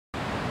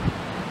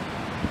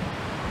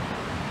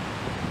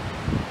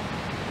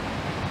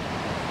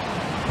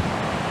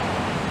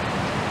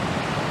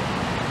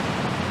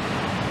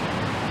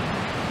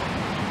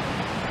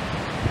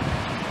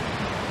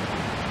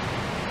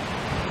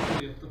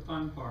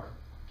fun part.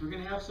 We're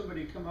going to have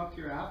somebody come up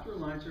here after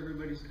lunch.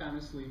 Everybody's kind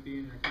of sleepy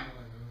and they're kind of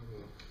like,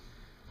 oh,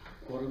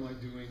 what am I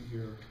doing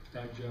here?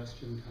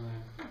 Digestion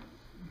time.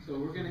 So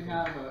we're going to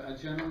have a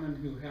gentleman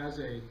who has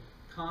a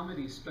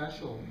comedy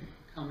special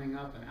coming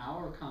up, an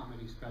hour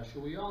comedy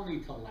special. We all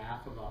need to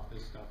laugh about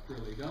this stuff,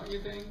 really, don't you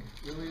think?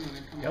 Really, when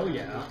it comes to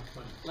yeah.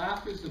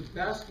 Laughter is the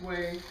best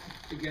way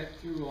to get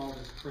through all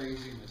this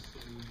craziness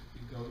that we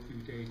go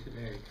through day to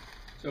day.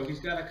 So he's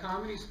got a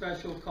comedy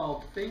special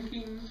called Critical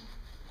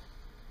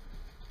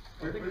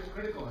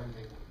and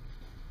Thinking.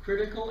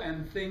 Critical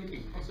and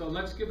Thinking. So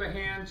let's give a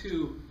hand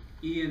to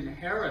Ian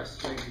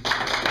Harris, ladies and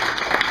gentlemen.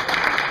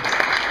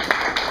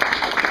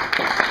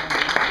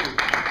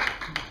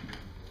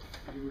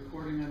 Are you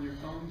recording on your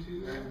phone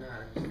too? I'm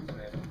not.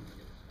 Okay.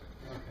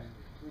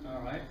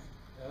 All right.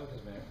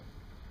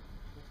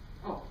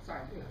 Oh,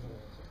 sorry.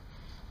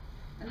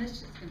 And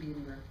this just gonna be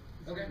anywhere.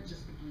 Okay.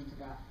 Just speaking into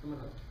that. I'm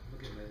gonna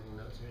look at my little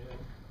notes here anyway.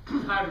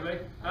 Hi everybody.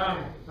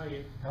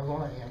 Hello,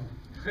 I am.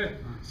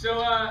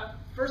 So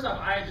first off,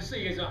 just so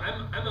you guys know,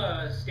 I'm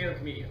a stand-up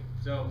comedian.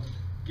 So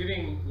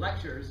giving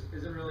lectures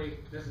isn't really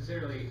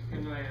necessarily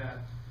in my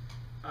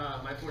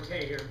my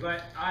forte here.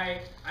 But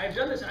I've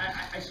done this.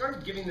 I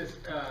started giving this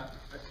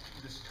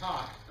this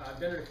talk. I've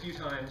done it a few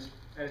times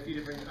at a few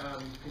different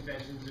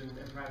conventions and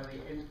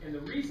privately. And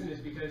the reason is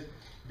because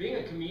being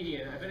a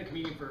comedian, I've been a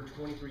comedian for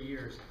 23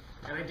 years,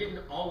 and I didn't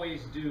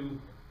always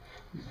do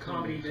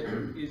comedy that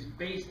is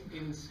based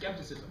in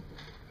skepticism,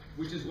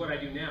 which is what I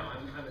do now.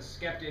 I'm a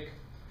skeptic.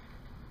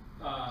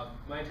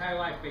 My entire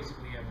life,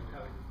 basically, I've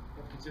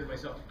considered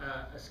myself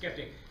a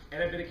skeptic,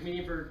 and I've been a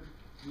comedian for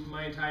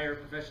my entire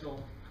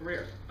professional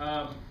career.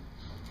 But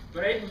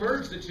I didn't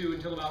merge the two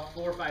until about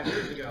 4 or 5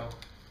 years ago,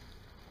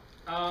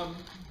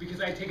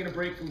 because I had taken a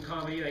break from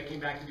comedy, and I came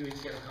back to doing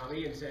stand-up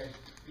comedy and said,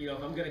 you know,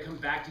 if I'm going to come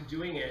back to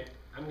doing it,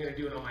 I'm going to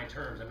do it on my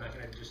terms. I'm not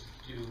going to just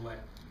do what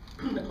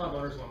the club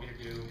owners want me to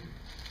do.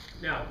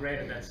 Now,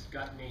 granted, that's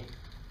gotten me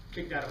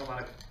kicked out of a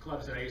lot of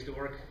clubs that I used to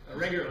work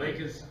regularly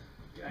because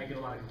I get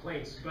a lot of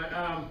complaints. But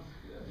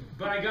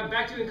I got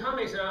back to doing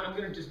comedy, so I'm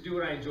going to just do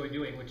what I enjoy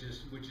doing, which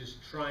is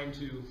trying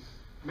to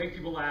make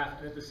people laugh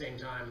and at the same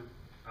time,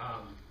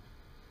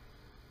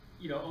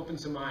 you know, open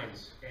some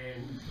minds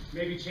and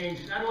maybe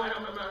change. I don't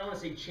want to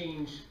say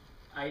change.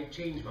 I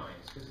change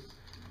minds,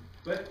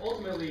 but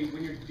ultimately,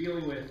 when you're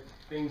dealing with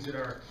things that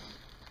are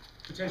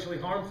potentially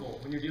harmful,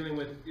 when you're dealing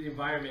with the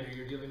environment, or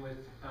you're dealing with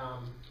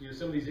you know,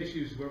 some of these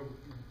issues where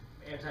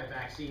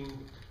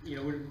anti-vaccine, you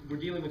know, we're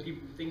dealing with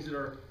things that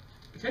are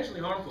potentially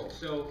harmful.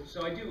 So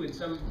I do in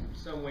some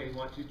way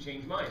want to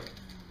change minds.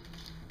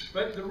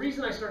 But the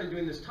reason I started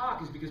doing this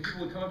talk is because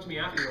people would come up to me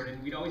afterward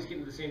and we'd always get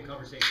into the same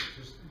conversation.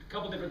 There's a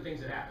couple different things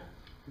that happen.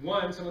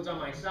 One, someone's on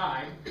my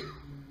side,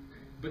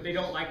 but they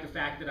don't like the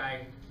fact that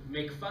I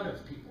make fun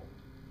of people,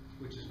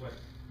 which is what,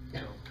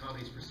 you know,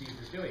 comedy is perceived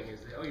as doing,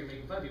 is that, oh, you're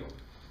making fun of people.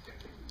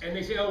 And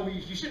they say, oh, well,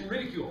 you shouldn't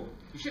ridicule.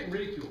 You shouldn't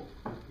ridicule.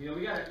 You know,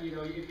 we gotta, you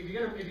know, if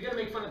you're gonna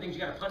make fun of things,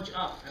 you gotta punch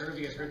up. I don't know if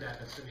you guys heard that.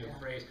 That's the new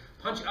phrase.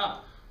 Punch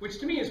up, which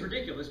to me is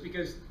ridiculous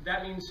because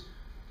that means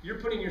you're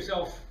putting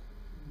yourself,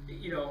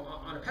 you know,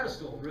 on a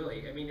pedestal.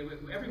 Really, I mean,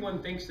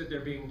 everyone thinks that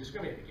they're being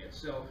discriminated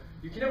against. So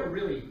you can never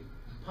really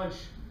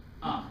punch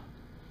up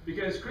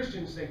because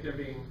Christians think they're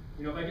being.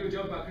 You know, if I do a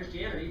joke about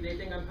Christianity, they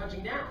think I'm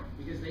punching down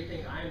because they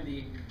think I'm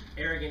the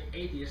arrogant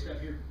atheist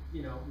up here,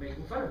 you know,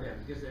 making fun of them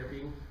because they're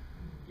being,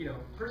 you know,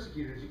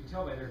 persecuted, as you can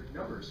tell by their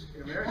numbers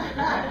in America.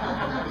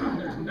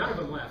 There's none of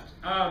them left.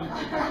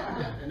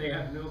 And they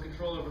have no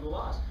control over the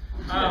laws.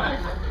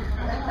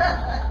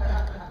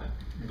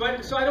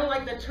 But so I don't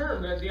like that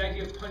term, the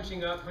idea of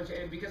punching up,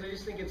 because I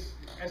just think it's,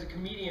 as a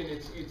comedian,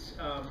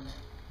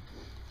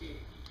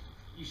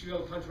 you should be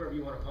able to punch wherever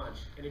you want to punch.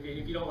 And if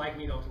you don't like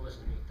me, you don't have to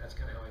listen to me. That's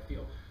kind of how I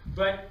feel.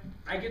 But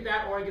I get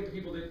that, or I get the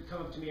people that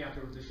come up to me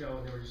afterwards the show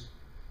and they were just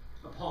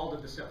appalled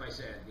at the stuff I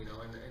said, you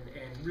know, and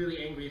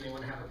really angry, and they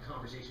want to have a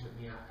conversation with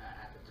me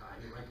at the time,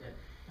 like that.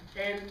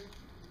 And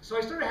so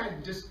I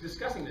started just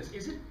discussing this.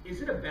 Is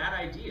it a bad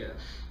idea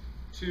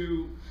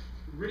to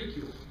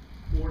ridicule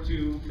or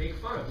to make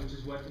fun of, which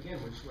is what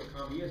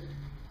comedy is,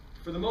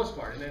 for the most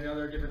part. And then there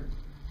are different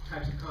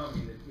types of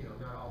comedy that, you know,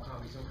 not all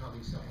comedy. Some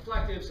comedy is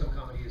self-reflective. Some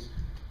comedy is,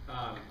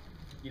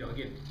 you know,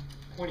 again,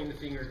 pointing the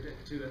finger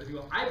to other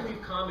people. I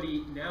believe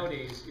comedy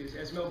nowadays is,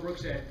 as Mel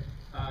Brooks said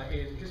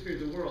in History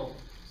of the World,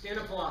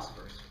 stand-up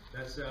philosophers.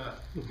 That's,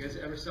 you guys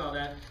ever saw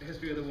that,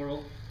 History of the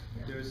World?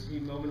 Yeah. There's a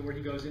moment where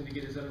he goes in to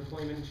get his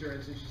unemployment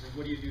insurance, and she says,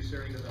 what do you do,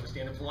 sir? He goes, I'm a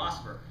stand-up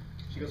philosopher.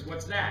 She goes,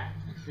 what's that?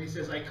 And he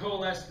says, I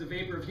coalesce the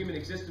vapor of human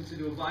existence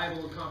into a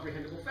viable and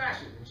comprehensible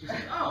fashion. And she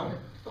says, oh,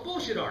 a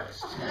bullshit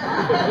artist.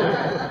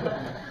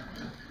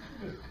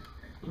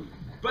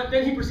 But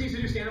then he proceeds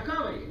to do stand-up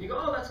comedy. And you go,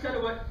 oh, that's kind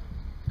of what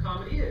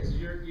comedy is.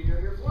 You're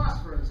a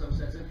philosopher in some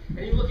sense. And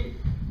you look at,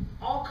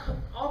 all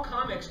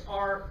comics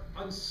are,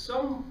 on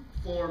some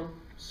form,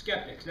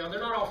 skeptics. Now,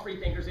 they're not all free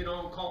thinkers. They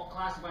don't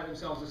classify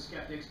themselves as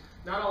skeptics.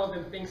 Not all of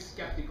them think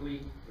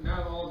skeptically.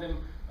 Not all of them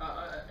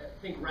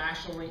think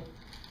rationally.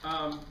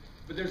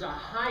 But there's a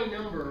high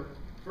number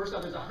first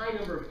off, there's a high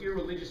number of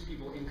irreligious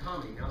people in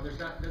comedy. Now,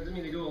 doesn't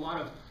mean they do a lot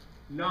of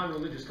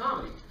non-religious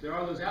comedy. There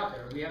are those out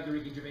there. We have the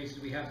Ricky Gervaises,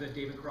 we have the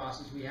David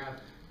Crosses, we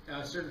have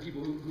certain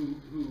people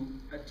who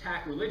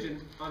attack religion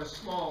on a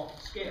small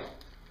scale.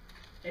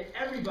 And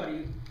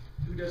everybody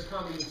who does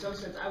comedy, in some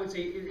sense, I would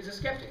say, is a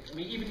skeptic. I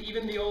mean,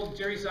 even the old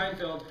Jerry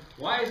Seinfeld,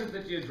 why is it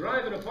that you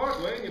drive in a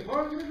parkway and you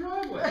park in a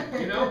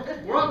driveway? You know,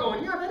 we're all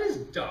going, yeah, that is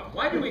dumb.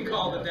 Why do we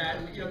call it that?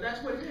 And, you know,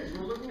 that's what it is.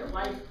 We're looking at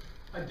life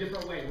a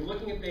different way. We're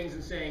looking at things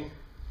and saying,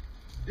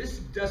 this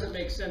doesn't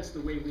make sense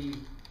the way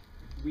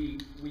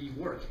we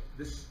work.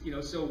 This, you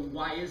know, so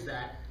why is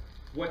that?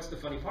 What's the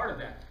funny part of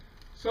that?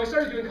 So I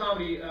started doing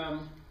comedy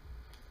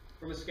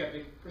from a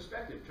skeptic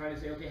perspective, trying to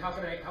say, okay, how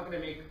can I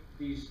make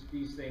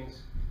these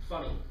things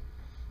funny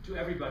to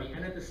everybody,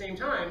 and at the same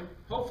time,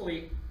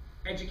 hopefully,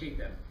 educate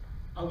them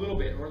a little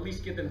bit, or at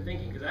least get them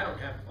thinking, because I don't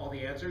have all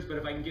the answers, but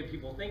if I can get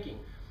people thinking.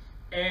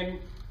 And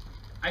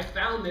I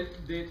found that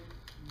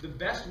the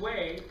best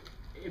way,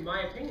 in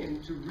my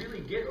opinion, to really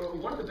get, or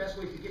one of the best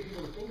ways to get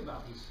people to think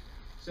about these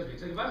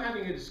subjects, like if I'm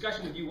having a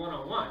discussion with you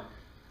one-on-one,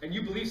 and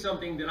you believe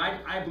something that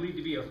I believe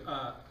to be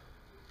a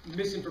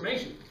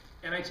misinformation,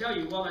 and I tell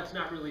you, well, that's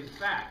not really the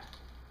fact.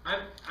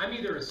 I'm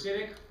either a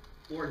cynic,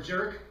 or a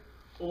jerk,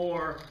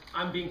 or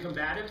I'm being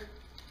combative.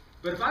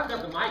 But if I've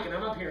got the mic and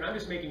I'm up here and I'm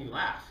just making you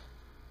laugh,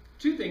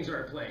 two things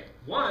are at play.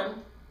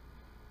 One,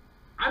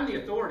 I'm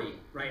the authority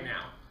right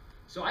now,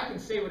 so I can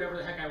say whatever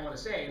the heck I want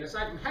to say, and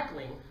aside from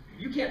heckling,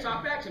 you can't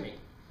talk back to me.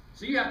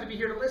 So you have to be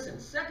here to listen.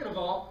 Second of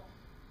all,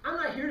 I'm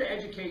not here to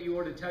educate you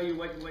or to tell you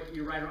what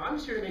you're right or wrong. I'm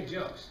just here to make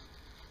jokes.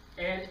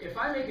 And if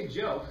I make a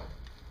joke,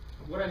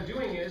 what I'm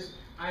doing is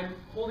I'm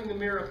holding the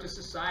mirror up to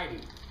society.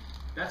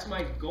 That's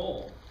my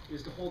goal,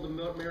 is to hold the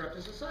mirror up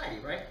to society,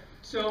 right?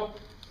 So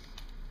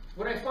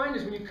what I find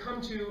is when you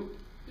come to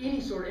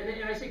any sort of,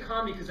 and I say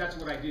comedy because that's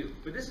what I do,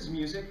 but this is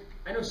music.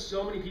 I know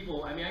so many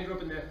people. I mean, I grew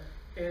up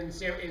in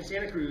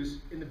Santa Cruz,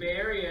 in the Bay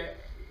Area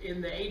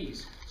in the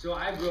 80s. So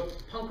I grew up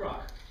a punk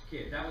rock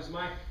kid. That was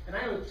and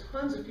I know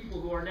tons of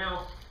people who are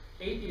now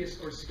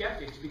atheists or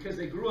skeptics because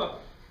they grew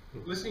up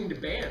listening to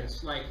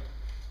bands like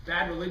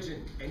Bad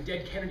Religion and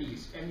Dead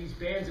Kennedys, and these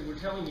bands that were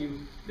telling you,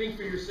 think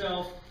for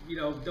yourself, you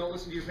know, don't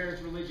listen to your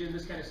parents' religion,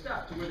 this kind of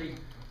stuff, to where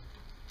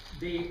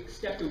they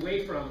stepped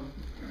away from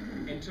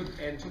and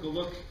took a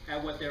look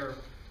at what their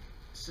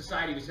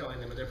society was telling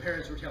them, or their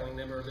parents were telling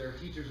them, or their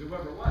teachers, or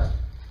whoever it was.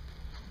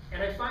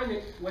 And I find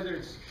that whether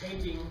it's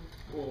painting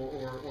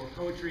or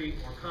poetry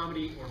or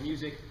comedy or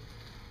music,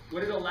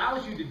 what it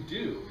allows you to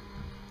do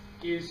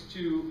is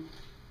to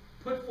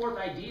put forth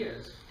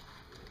ideas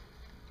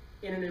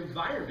in an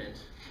environment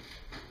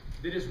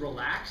that is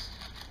relaxed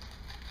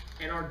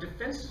and our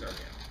defenses are down.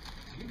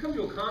 If you come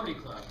to a comedy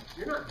club,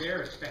 you're not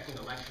there expecting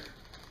a lecture.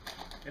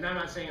 And I'm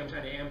not saying I'm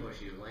trying to ambush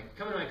you. Like,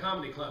 come to my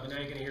comedy club and now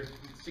you're going to hear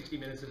 60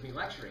 minutes of me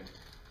lecturing.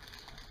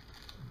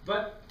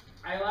 But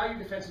I allow your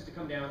defenses to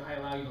come down. I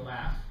allow you to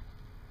laugh.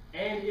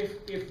 And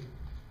if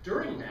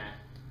during that,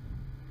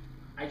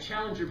 I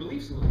challenge your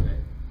beliefs a little bit,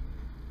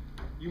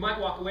 you might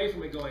walk away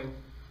from it going,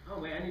 oh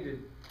man, I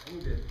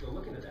need to go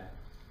look into that.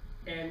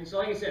 And so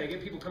like I said, I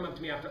get people come up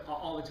to me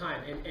all the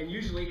time, and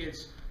usually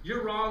it's,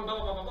 you're wrong, blah,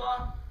 blah, blah, blah,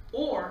 blah,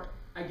 or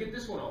I get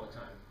this one all the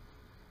time.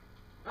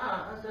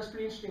 That's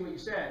pretty interesting what you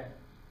said.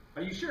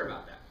 Are you sure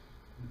about that?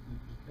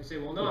 I say,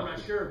 well, no, I'm not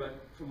sure, but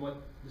from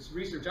what this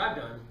research I've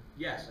done,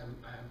 yes, I'm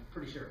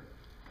pretty sure.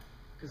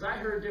 Because I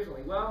heard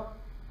differently. Well,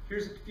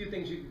 here's a few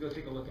things you can go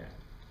take a look at.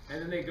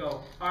 And then they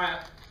go, all right,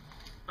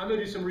 I'm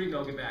going to do some reading,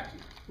 I'll get back to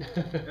you.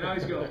 And I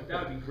always go,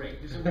 that would be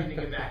great. Do some reading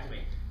and get back to me.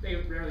 They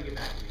rarely get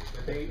back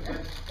to me, but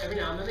every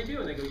now and then they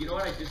do, and they go, you know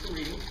what, I did some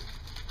reading,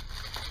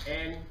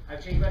 and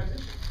I've changed my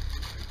position.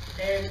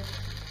 And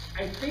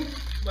I think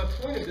my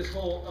point of this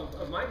whole,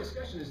 of my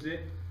discussion is that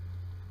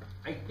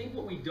I think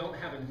what we don't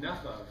have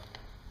enough of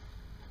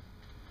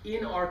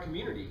in our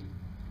community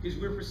is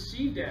we're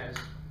perceived as,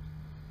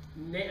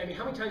 I mean,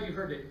 how many times have you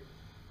heard that,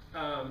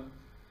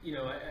 you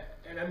know,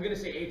 and I'm going to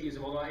say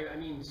atheism, although I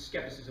mean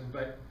skepticism,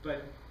 but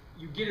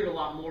you get it a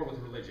lot more with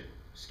religion.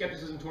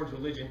 Skepticism towards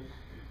religion,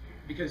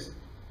 because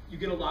you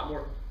get a lot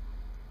more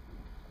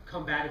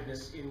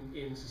combativeness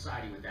in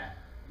society with that.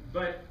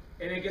 But,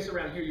 and I guess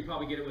around here you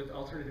probably get it with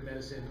alternative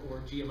medicine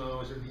or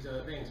GMOs or these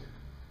other things.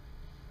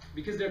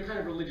 Because they're kind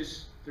of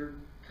religious, they're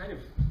kind of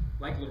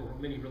like little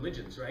mini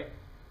religions, right?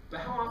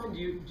 But how often do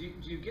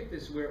you get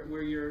this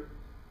where you're,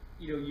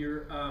 you know,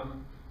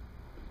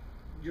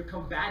 you're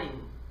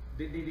combating,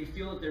 they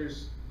feel that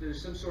there's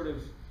some sort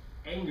of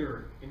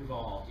anger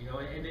involved, you know,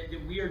 and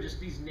that we are just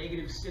these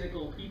negative,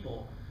 cynical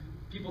people.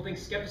 People think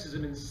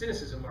skepticism and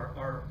cynicism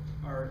are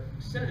they're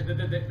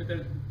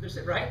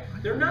right?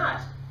 They're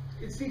not.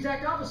 It's the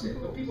exact opposite.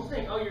 When people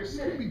think, oh, you're a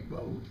cynic.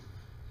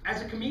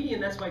 As a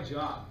comedian, that's my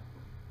job,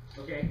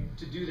 okay,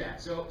 to do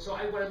that. So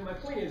my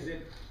point is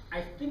that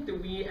I think that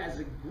we as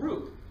a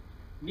group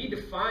need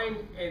to find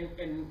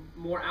and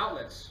more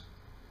outlets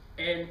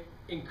and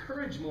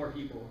encourage more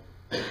people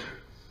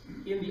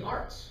in the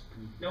arts.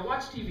 Now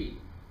watch TV,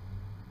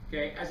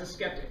 okay, as a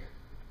skeptic.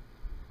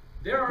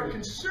 There are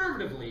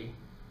conservatively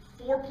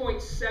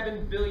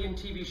 4.7 billion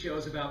TV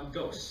shows about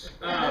ghosts.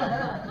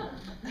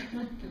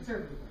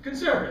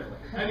 Conservatively.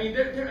 I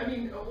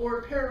mean,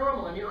 or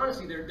paranormal. I mean,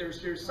 honestly,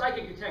 there's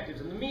psychic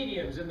detectives and the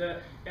mediums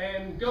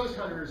and ghost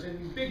hunters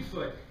and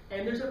Bigfoot.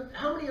 And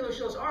how many of those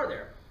shows are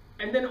there?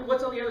 And then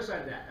what's on the other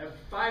side of that?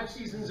 5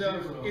 seasons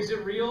of Is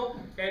It Real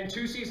and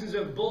 2 seasons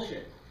of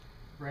bullshit.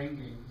 Brain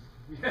games.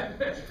 Yeah,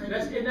 that's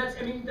it.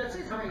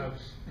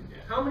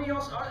 How many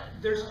else are there?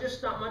 There's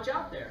just not much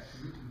out there.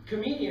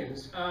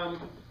 Comedians.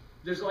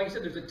 There's, like I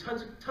said, there's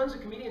tons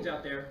of comedians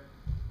out there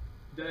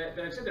that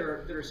I've said that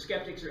are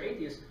skeptics or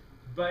atheists,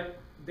 but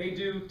they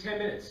do 10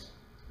 minutes,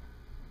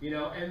 you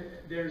know. And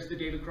there's the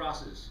David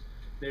Crosses,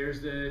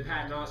 there's the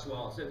Patton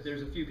Oswalds,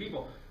 there's a few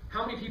people.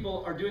 How many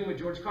people are doing what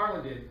George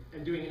Carlin did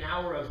and doing an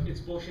hour of it's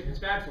bullshit and it's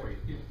bad for you?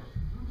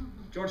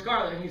 George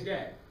Carlin, he's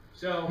dead.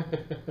 So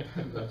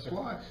That's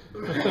why.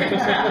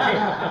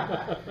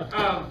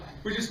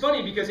 which is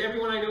funny because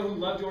everyone I know who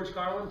loved George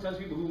Carlin, tons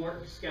of people who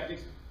weren't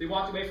skeptics, they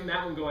walked away from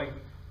that one going,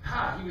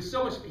 he's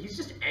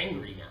just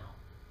angry now.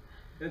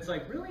 And it's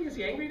like, really? Is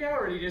he angry now,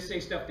 or did he just say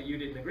stuff that you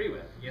didn't agree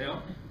with? You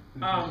know?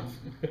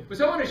 But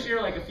so I want to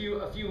share like a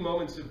few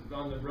moments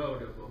on the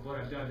road of what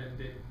I've done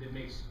that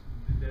makes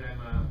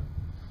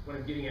what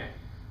I'm getting at.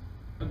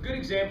 A good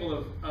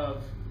example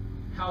of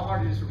how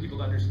hard it is for people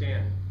to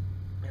understand.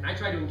 And I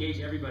try to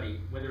engage everybody,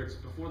 whether it's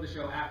before the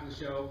show, after the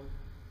show,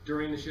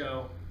 during the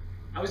show.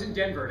 I was in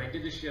Denver and I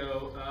did the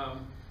show,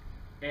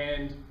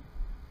 and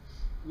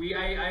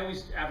I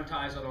always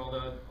advertise on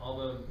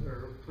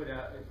or put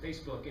out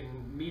Facebook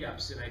and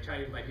meetups, and I try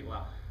to invite people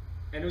out.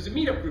 And it was a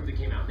meetup group that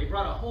came out. They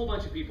brought a whole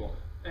bunch of people,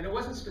 and it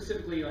wasn't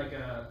specifically like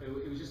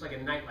it was just like a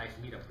nightlife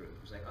meetup group.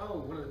 It was like, oh,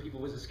 one of the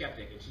people was a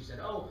skeptic, and she said,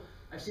 oh,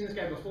 I've seen this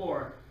guy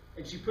before,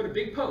 and she put a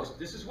big post.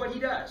 This is what he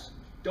does.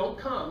 Don't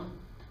come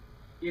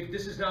if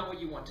this is not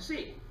what you want to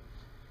see.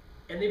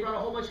 And they brought a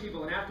whole bunch of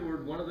people, and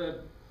afterward, one of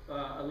a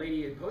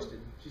lady had posted.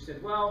 She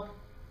said, well,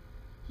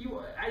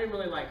 I didn't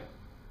really like him.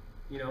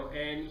 You know,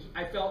 and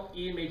I felt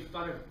Ian made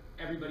fun of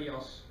everybody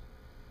else,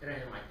 and I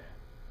didn't like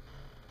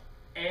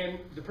that. And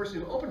the person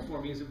who opened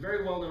for me is a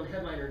very well-known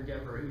headliner in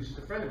Denver who's just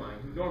a friend of mine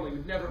who normally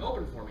would never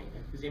open for me.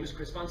 His name is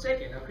Chris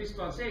Fonseca. Now, Chris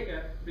Fonseca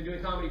has been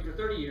doing comedy for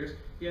 30 years.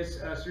 He has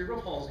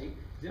cerebral palsy.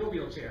 He's in a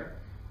wheelchair.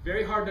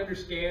 Very hard to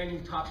understand. He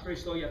talks very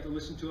slow. You have to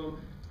listen to him.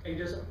 And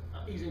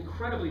he's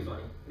incredibly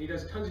funny. And he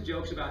does tons of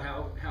jokes about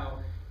how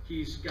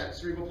he's got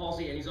cerebral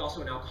palsy, and he's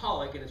also an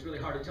alcoholic, and it's really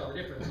hard to tell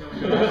the difference.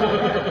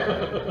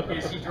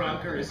 Is he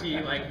drunk, or is he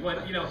like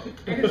what, you know?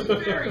 And it's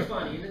very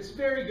funny, and it's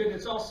very good, and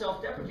it's all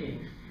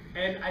self-deprecating.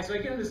 And so I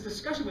get in this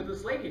discussion with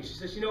this lady, and she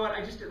says, you know what,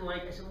 I just didn't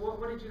like. I said, well,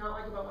 what did you not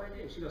like about what I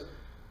did? She goes,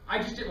 I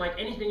just didn't like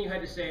anything you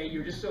had to say.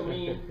 You're just so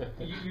mean.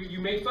 You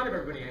made fun of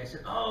everybody. And I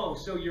said, oh,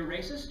 so you're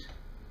racist?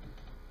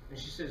 And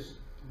she says,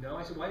 no.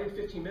 I said, well, I did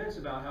 15 minutes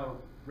about how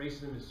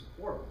racism is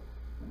horrible.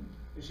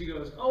 And she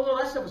goes, oh, no,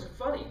 that stuff was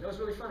funny. That was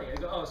really funny. I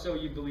go, oh, so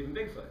you believe in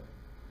Bigfoot?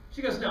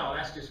 She goes, no,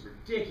 that's just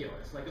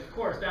ridiculous. Like, of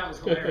course, that was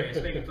hilarious,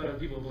 making fun of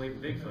people who believe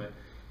in Bigfoot.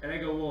 And I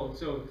go, well,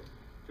 so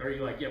are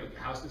you like, you have a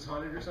house that's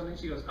haunted or something?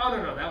 She goes, oh,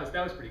 no, that was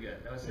pretty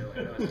good. That was silly.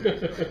 That was silly.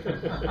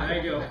 And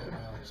I go,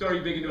 so are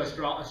you big into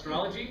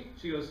astrology?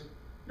 She goes,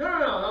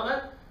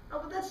 no,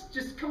 but that's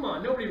just, come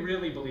on, nobody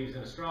really believes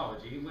in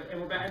astrology. And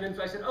we're back. And then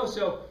I said, oh,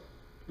 so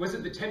was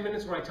it the 10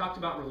 minutes where I talked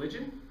about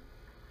religion?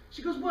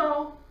 She goes,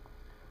 well,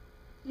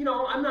 you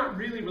know, I'm not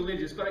really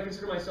religious, but I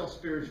consider myself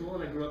spiritual,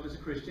 and I grew up as a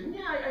Christian.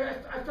 Yeah,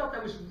 I felt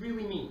that was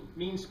really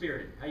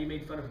mean-spirited, how you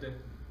made fun of the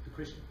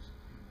Christians.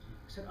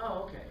 I said,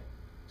 oh, okay.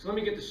 So let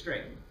me get this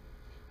straight.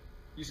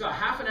 You saw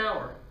half an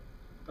hour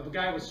of a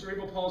guy with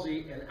cerebral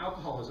palsy and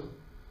alcoholism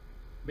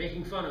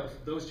making fun of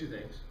those two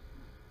things.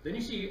 Then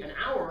you see an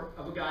hour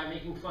of a guy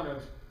making fun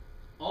of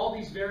all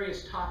these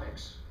various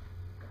topics.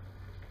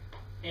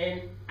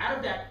 And out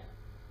of that,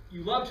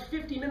 you loved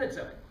 50 minutes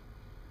of it.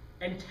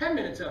 And 10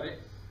 minutes of it,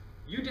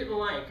 you didn't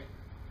like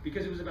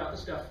because it was about the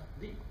stuff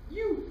that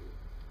you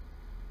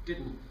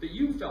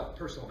felt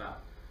personal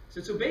about.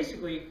 So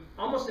basically,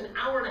 almost an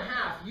hour and a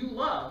half you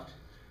loved,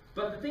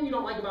 but the thing you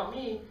don't like about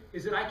me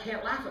is that I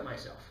can't laugh at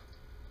myself.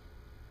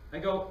 I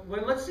go,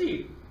 well, let's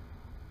see.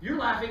 You're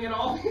laughing at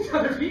all these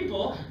other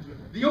people.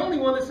 The only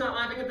one that's not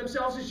laughing at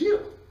themselves is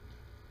you.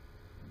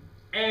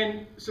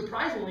 And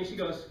surprisingly, she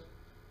goes,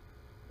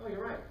 oh,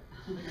 you're right.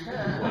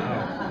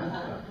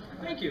 Wow.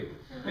 Thank you.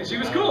 And she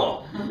was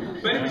cool.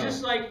 But it was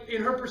just like,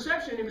 in her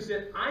perception, it was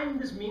that I'm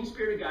this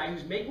mean-spirited guy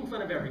who's making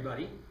fun of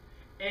everybody,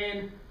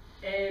 and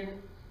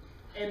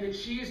that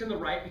she is in the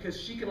right because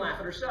she can laugh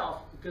at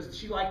herself, because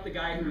she liked the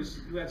guy who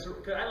had,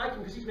 because I like him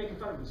because he's making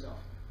fun of himself.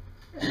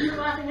 And so you're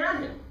laughing at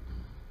him.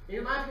 And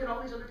you're laughing at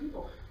all these other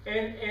people.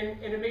 And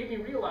it made me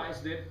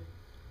realize that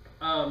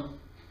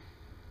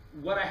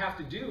what I have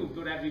to do,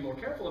 what I have to be more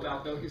careful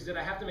about, though, is that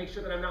I have to make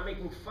sure that I'm not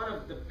making fun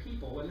of the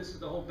people. And this is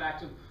the whole back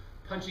to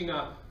punching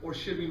up, or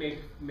should we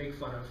make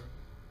fun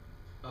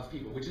of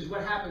people, which is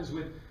what happens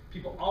with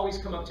people always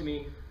come up to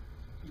me.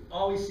 You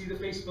always see the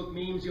Facebook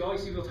memes, you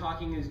always see people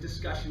talking in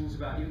discussions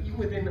about, you know, even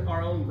within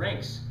our own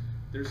ranks,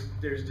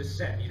 there's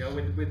dissent. You know,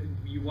 with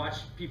you watch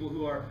people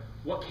who are,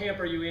 what camp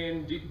are you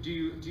in? Do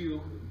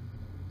you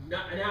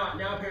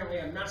now apparently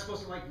I'm not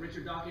supposed to like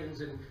Richard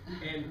Dawkins and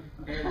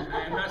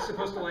I'm not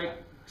supposed to like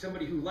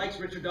somebody who likes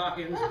Richard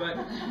Dawkins, but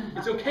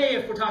it's okay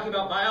if we're talking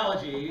about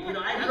biology. You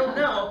know, I don't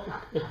know,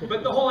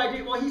 but the whole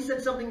idea, well, he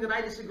said something that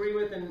I disagree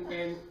with,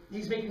 and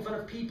he's making fun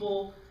of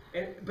people,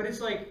 but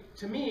it's like,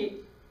 to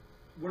me,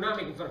 we're not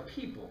making fun of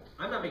people.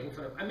 I'm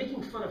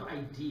making fun of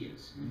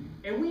ideas,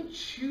 and we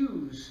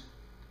choose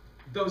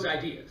those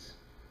ideas.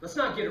 Let's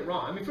not get it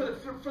wrong. I mean,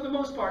 for the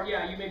most part,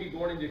 yeah, you may be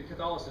born into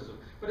Catholicism,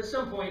 but at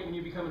some point when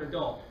you become an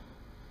adult,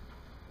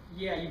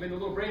 yeah, you've been a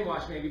little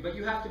brainwashed maybe, but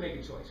you have to make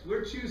a choice.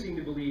 We're choosing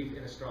to believe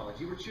in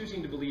astrology. We're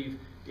choosing to believe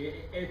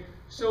in,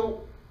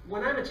 so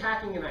when I'm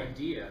attacking an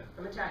idea,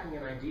 I'm attacking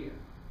an idea.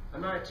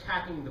 I'm not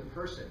attacking the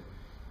person.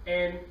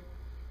 And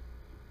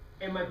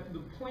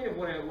the point of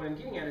what I'm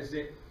getting at is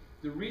that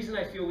the reason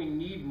I feel we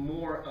need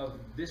more of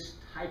this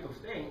type of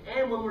thing,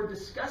 and when we're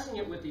discussing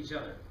it with each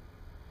other,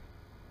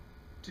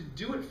 to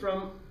do it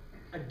from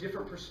a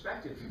different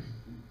perspective.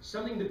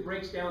 Something that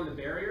breaks down the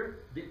barrier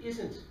that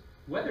isn't,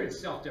 whether it's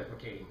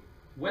self-deprecating,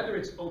 whether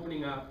it's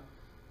opening up,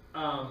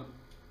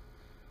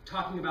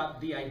 talking about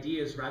the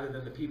ideas rather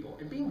than the people,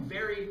 and being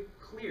very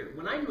clear.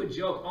 When I do a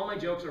joke, all my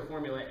jokes are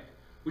formulaic,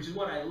 which is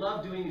what I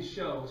love doing these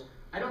shows.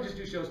 I don't just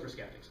do shows for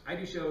skeptics. I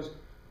do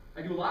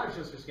a lot of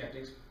shows for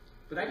skeptics,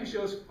 but I do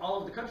shows all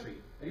over the country.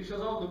 I do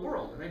shows all over the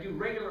world, and I do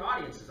regular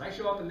audiences. I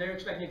show up and they're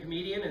expecting a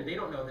comedian, and they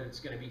don't know that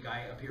it's going to be a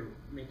guy up here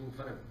making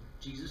fun of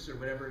Jesus or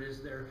whatever it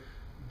is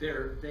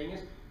their thing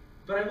is.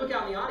 But I look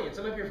out in the audience.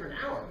 I'm up here for an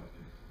hour,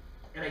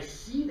 and I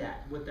see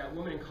that with that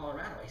woman in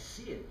Colorado. I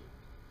see it.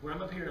 Where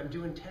I'm up here and I'm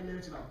doing 10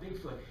 minutes about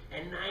Bigfoot,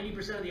 and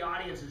 90% of the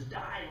audience is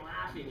dying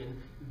laughing, and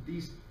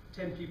these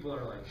 10 people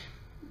are like,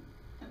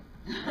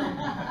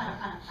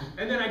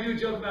 and then I do a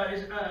joke about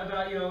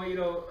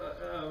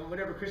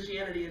whatever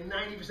Christianity, and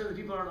 90% of the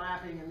people are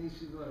laughing, and these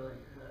people are like,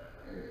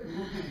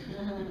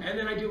 and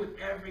then I do it with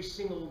every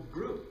single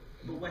group.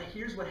 But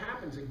here's what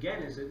happens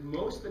again is that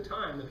most of the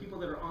time, the people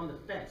that are on the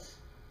fence,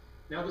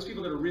 now those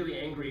people that are really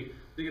angry,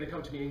 they're going to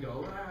come to me and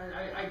go,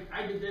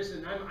 I did this,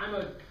 and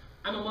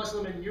I'm a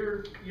Muslim, and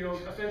you're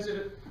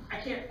offensive.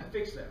 I can't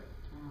fix them.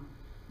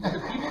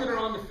 The people that are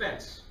on the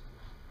fence,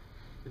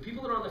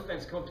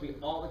 come up to me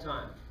all the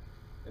time,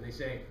 and they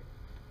say,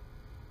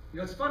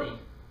 it's funny,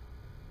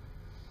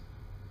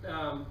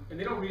 and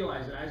they don't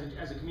realize that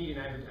as a comedian,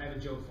 I have a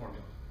joke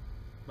formula.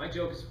 My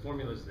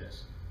formula is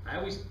this.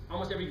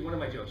 Almost every one of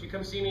my jokes, you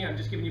come see me, I'm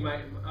just giving you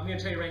I'm going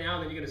to tell you right now,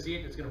 and then you're going to see it,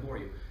 and it's going to bore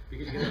you.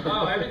 Because you're going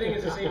to, everything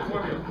is the same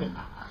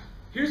formula.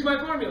 Here's my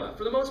formula.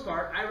 For the most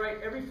part,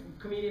 every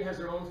comedian has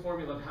their own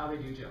formula of how they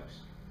do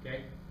jokes.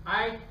 Okay?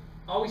 I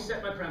always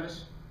set my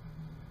premise,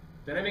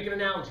 then I make an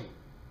analogy.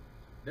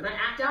 Then I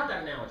act out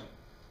that analogy.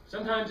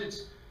 Sometimes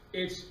it's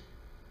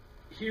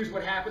here's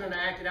what happened and I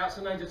act it out.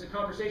 Sometimes it's a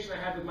conversation I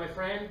had with my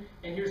friend,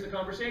 and here's the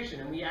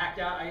conversation, and we act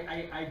out,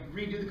 I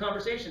redo the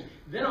conversation.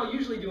 Then I'll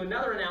usually do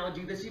another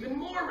analogy that's even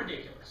more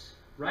ridiculous,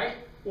 right?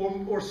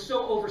 Or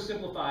so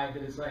oversimplified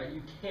that it's like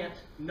you can't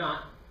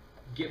not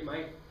get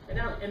my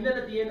analogy. And then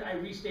at the end I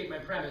restate my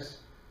premise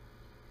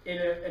in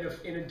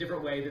a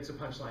different way that's a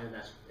punchline,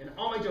 and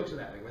all my jokes are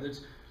that way, whether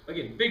it's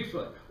again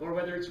Bigfoot, or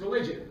whether it's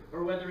religion,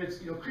 or whether it's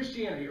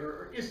Christianity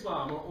or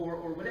Islam,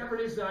 or whatever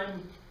it is that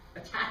I'm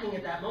attacking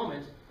at that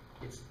moment.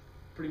 It's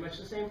pretty much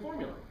the same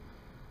formula.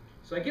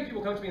 So I get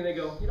people come to me and they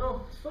go,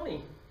 it's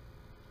funny.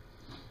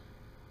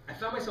 I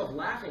found myself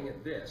laughing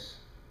at this.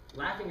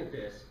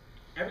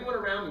 Everyone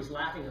around me is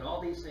laughing at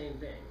all these same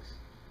things.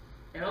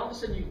 And all of a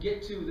sudden you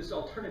get to this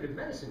alternative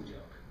medicine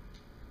joke.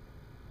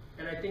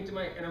 And I think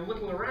and I'm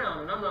looking around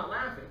and I'm not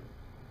laughing.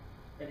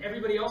 And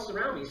everybody else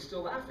around me is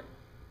still laughing.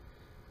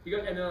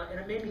 And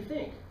it made me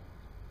think,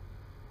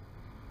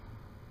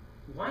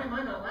 why am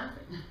I not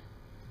laughing?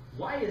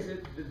 Why is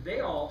it that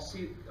they all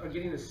are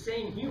getting the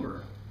same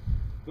humor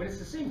when it's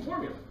the same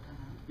formula?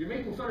 You're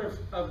making fun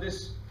of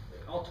this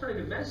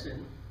alternative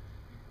medicine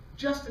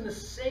just in the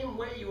same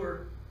way you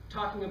were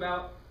talking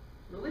about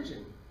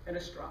religion and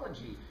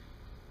astrology.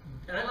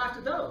 And I laughed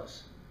at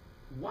those.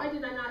 What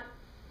didn't I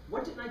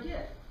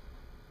get?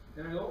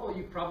 And I go, well,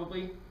 you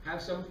probably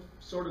have some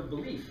sort of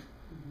belief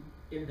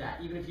in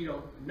that, even if you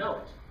don't know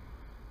it.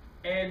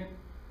 And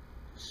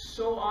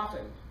so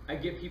often I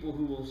get people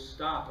who will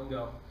stop and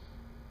go,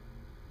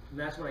 and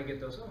that's when I get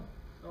those,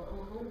 I'm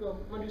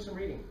gonna do some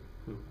reading.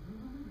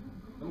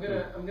 I'm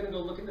gonna go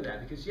look into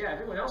that, because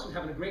everyone else was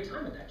having a great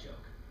time at that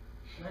joke.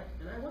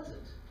 And I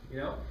wasn't,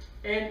 I'm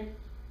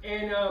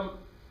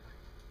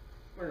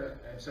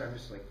sorry, I'm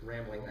just like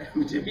rambling. I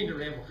didn't mean to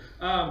ramble.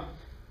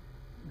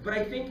 But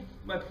I think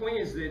my point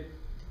is that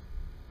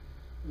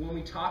when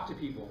we talk to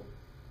people,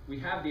 we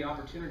have the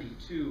opportunity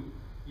to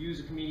use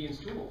a comedian's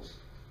tools,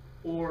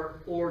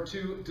 or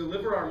to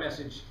deliver our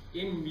message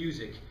in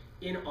music,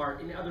 in art,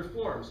 in other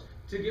forms,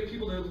 to get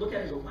people to look at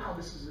it and go, wow,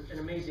 this is an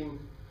amazing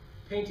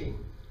painting.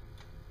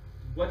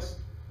 What's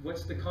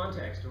the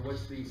context, or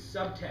what's the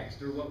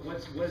subtext, or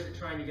what is it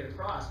trying to get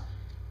across?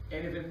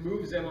 And if it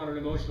moves them on an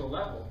emotional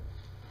level,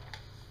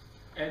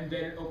 and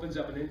then it opens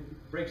up and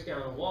it breaks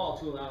down a wall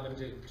to allow them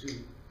to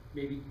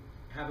maybe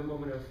have a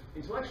moment of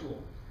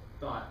intellectual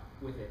thought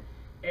with it.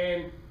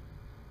 And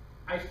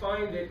I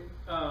find that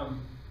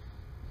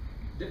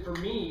that for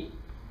me,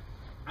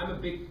 I'm a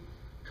big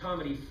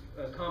comedy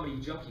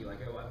junkie.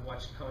 Like I've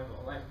watched comedy my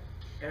whole life,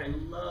 and I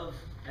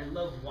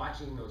love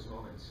watching those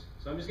moments.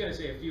 So I'm just going to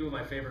say a few of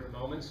my favorite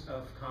moments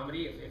of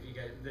comedy, if you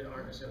guys that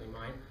aren't necessarily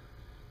mine.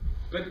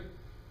 But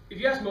if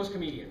you ask most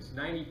comedians,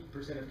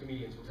 90% of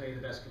comedians will tell you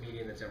the best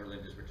comedian that's ever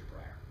lived is Richard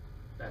Pryor.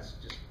 That's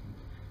just,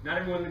 not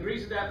everyone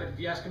agrees with that, but if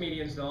you ask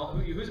comedians,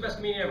 who's the best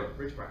comedian ever?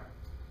 Richard Pryor.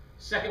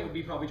 Second would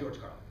be probably George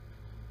Carlin.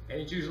 And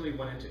it's usually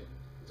 1 and 2.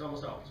 It's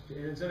almost always.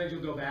 And sometimes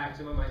you'll go back,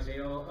 someone might say,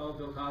 oh,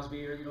 Bill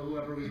Cosby, or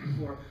whoever was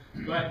before.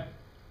 But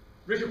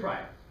Richard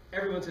Pryor.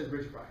 Everyone says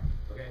Richard Pryor,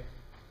 okay?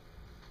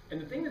 And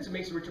the thing that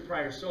makes Richard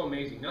Pryor so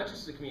amazing, not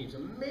just as a comedian, he's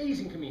an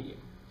amazing comedian,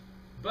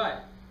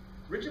 but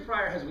Richard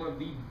Pryor has one of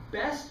the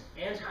best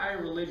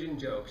anti-religion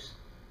jokes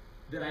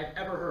that I've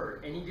ever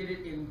heard, and he did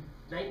it in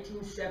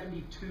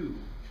 1972.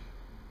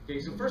 Okay,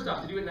 so first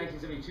off, to do it in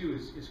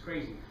 1972 is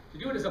crazy. To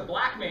do it as a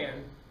black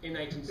man in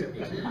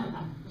 1972,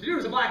 to do it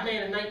as a black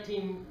man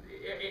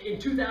in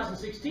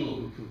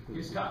 2016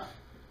 is tough,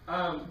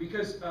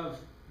 because of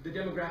the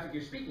demographic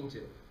you're speaking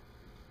to.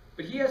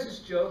 But he has this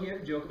joke, he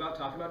had a joke about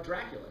talking about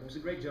Dracula. It was a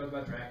great joke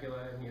about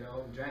Dracula, and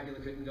Dracula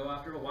couldn't go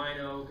after a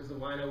wino because the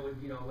wino would,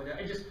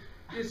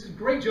 it's a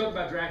great joke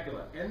about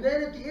Dracula. And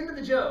then at the end of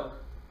the joke,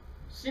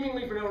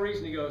 seemingly for no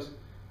reason, he goes,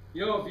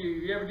 if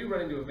you ever do run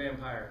into a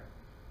vampire,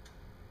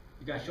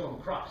 you gotta show him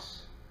a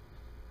cross.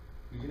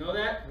 Did you know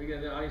that?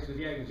 The audience goes,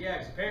 yeah. He goes, yeah,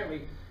 because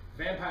apparently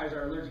vampires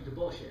are allergic to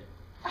bullshit.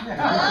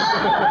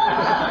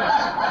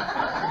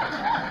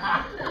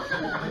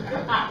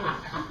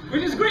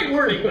 Which is great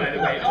wording, by the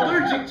way.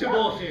 Allergic to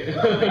bullshit.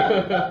 It's really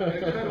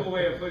an incredible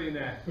way of putting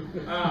that.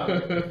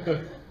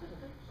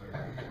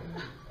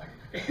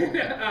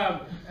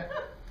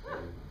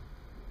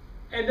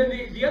 And then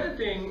the other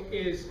thing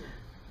is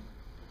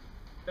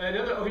here's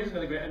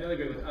another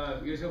great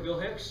one. You guys know Bill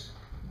Hicks,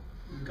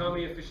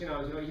 comedy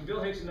aficionados.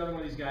 Bill Hicks is another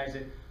one of these guys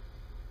that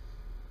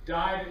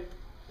died at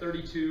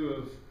 32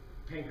 of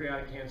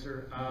pancreatic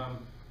cancer,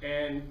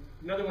 and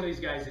another one of these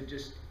guys that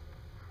just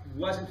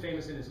wasn't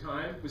famous in his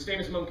time, was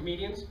famous among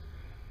comedians,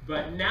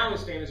 but now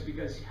is famous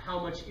because how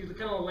much, he's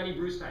kind of a Lenny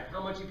Bruce type,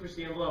 how much he pushed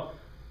the envelope,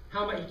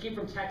 how much, he came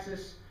from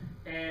Texas,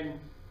 and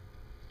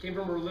came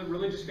from a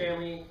religious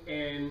family,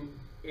 and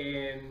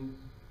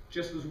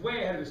just was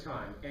way ahead of his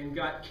time, and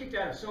got kicked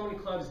out of so many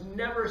clubs,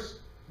 never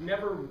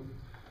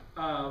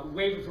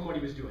wavered from what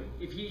he was doing.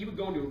 If he would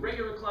go into a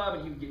regular club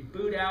and he would get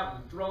booed out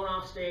and thrown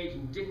off stage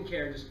and didn't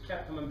care, just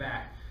kept coming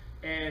back.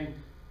 And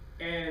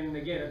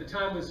again, at the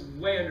time was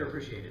way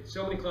underappreciated.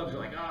 So many clubs are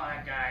like, oh,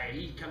 that guy,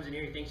 he comes in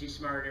here, he thinks he's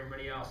smarter than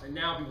everybody else. And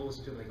now people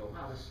listen to him and they go,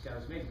 wow, this guy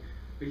was amazing.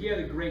 But he had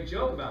a great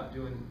joke about he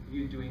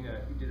did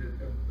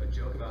a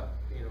joke about,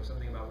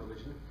 something about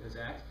religion in his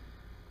act.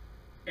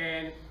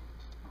 And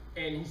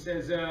he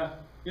says, I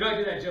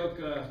did that joke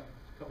a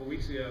couple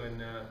weeks ago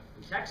in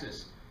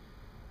Texas.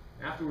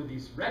 Afterward,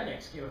 these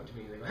rednecks came up to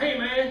me and they go, hey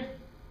man,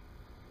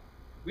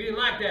 we didn't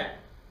like that.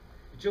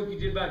 The joke you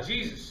did about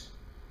Jesus.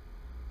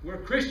 We're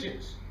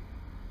Christians,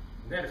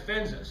 and that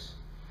offends us.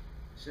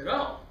 I said,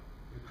 oh,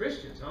 you're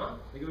Christians, huh?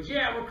 He goes,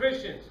 yeah, we're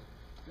Christians.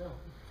 No,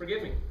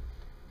 forgive me.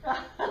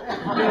 Because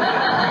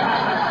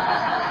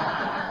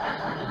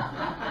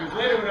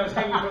later when I was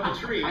hanging from the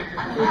tree,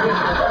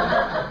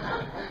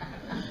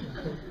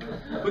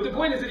 but the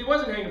point is that he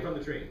wasn't hanging from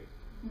the tree.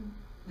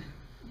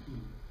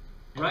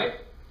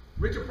 Right?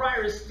 Richard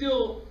Pryor is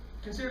still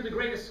considered the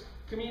greatest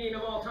comedian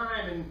of all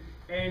time,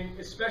 and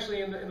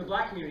especially in the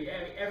black community.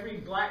 Every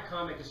black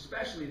comic,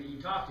 especially that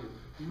you talk to,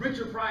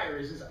 Richard Pryor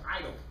is his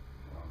idol.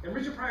 And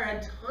Richard Pryor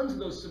had tons of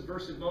those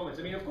subversive moments.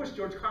 I mean, of course,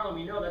 George Carlin,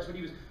 we know that's what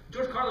he was.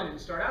 George Carlin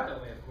didn't start out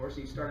that way, of course.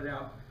 He started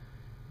out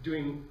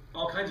doing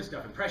all kinds of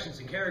stuff, impressions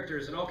and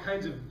characters and all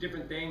kinds of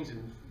different things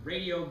and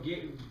radio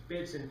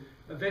bits, and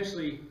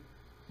eventually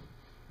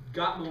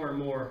got more and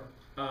more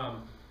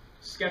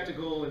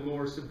skeptical and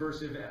more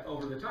subversive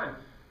over the time.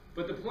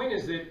 But the point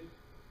is that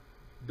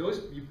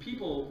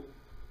people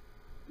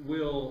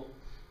will,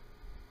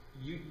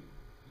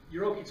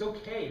 it's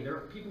okay.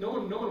 No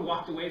one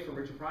walked away from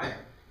Richard Pryor.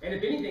 And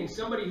if anything,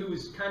 somebody who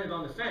was kind of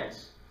on the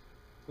fence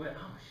went,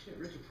 oh shit,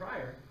 Richard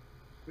Pryor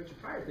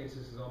thinks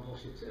this is all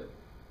bullshit too.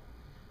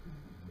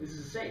 This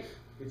is safe.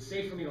 It's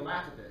safe for me to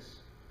laugh at this.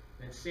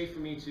 And it's safe for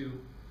me to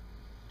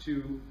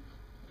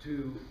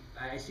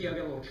I see I've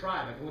got a little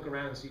tribe. I can look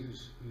around and see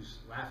who's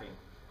laughing.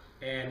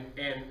 And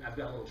I've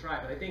got a little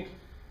tribe. But I think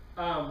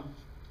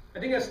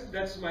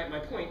that's my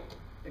point.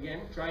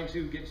 Again, trying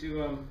to get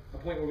to a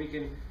point where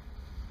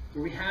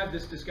we have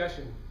this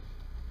discussion.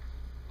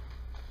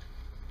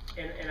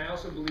 And I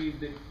also believe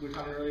that we were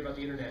talking earlier about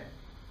the internet.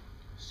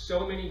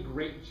 So many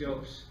great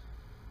jokes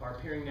are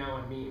appearing now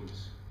on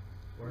memes,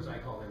 or as I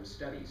call them,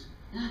 studies.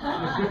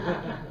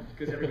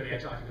 Because everybody I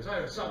talk to goes,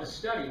 oh, I saw this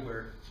study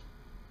where,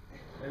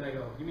 and I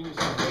go, You mean you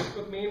saw a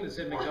Facebook meme that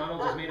said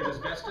McDonald's is made of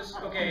asbestos?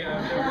 Okay,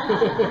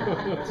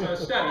 that's not a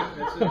study,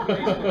 that's a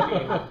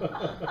Facebook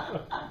meme.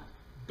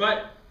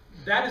 But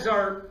that is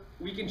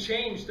we can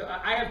change.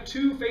 I have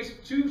two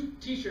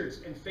t-shirts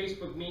and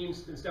Facebook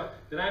memes and stuff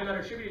that I'm not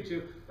attributed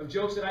to of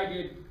jokes that I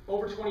did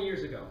over 20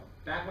 years ago,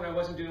 back when I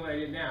wasn't doing what I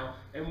did now.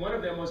 And one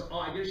of them was,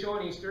 I did a show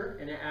on Easter,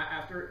 and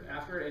after,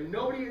 and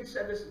nobody had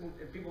said this, and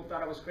people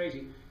thought I was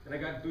crazy. And I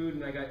got booed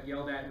and I got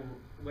yelled at and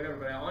whatever,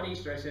 but on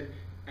Easter I said,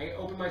 I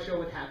opened my show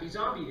with Happy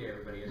Zombie Day,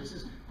 everybody. And this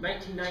is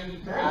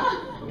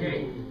 1993,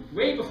 okay?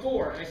 Way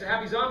before. And I said,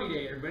 Happy Zombie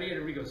Day, everybody. And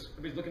everybody's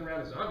looking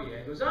around at Zombie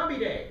Day. I go, Zombie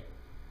Day.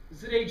 This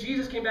is the day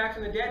Jesus came back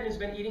from the dead and has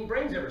been eating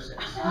brains ever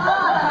since.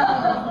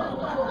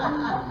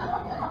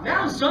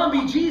 Now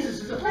Zombie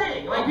Jesus is a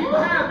thing. Like,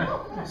 people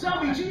have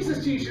Zombie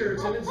Jesus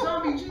t-shirts and it's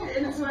Zombie Jesus.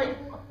 And it's like,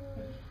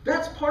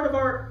 that's part of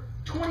our,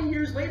 20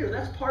 years later,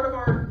 that's part of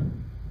our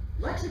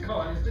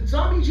lexicon. Is the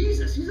Zombie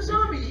Jesus. He's a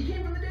zombie. He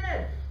came from the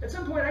dead. At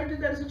some point, I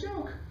did that as a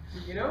joke.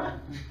 You know,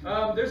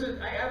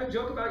 I have a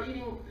joke about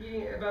eating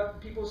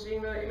about people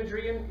seeing the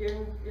imagery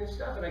in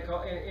stuff, and I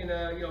call in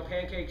you know,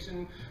 pancakes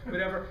and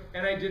whatever.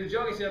 And I did a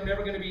joke. I said, I'm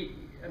never going to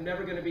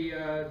be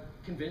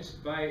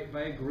convinced by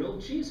a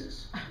grilled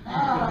Jesus.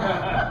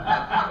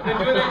 I've been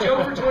doing that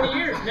joke for 20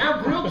 years.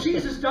 Now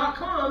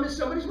grilledjesus.com is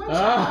somebody's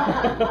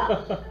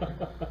website.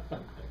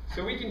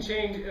 So we can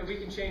change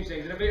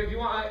things. And if you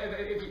want,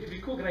 if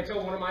you're cool, can I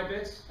tell one of my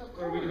bits?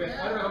 Or we do it?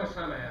 I don't know how much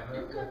time I have.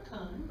 You've got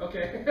time.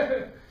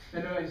 Okay. I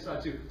know, I just saw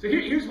two. So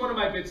here's one of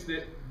my bits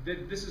that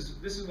this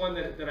is one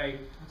that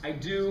I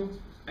do.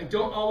 I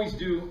don't always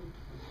do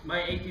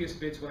my atheist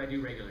bits when I do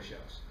regular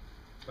shows,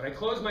 but I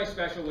close my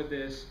special with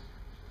this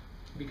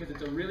because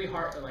it's a really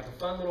like a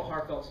fun little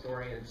heartfelt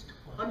story, and it's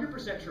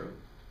 100% true,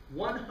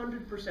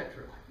 100%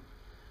 true,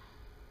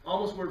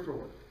 almost word for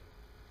word.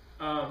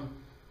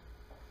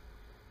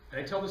 And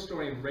I tell the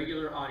story in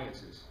regular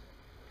audiences,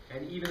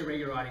 and even the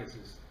regular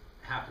audiences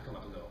have to come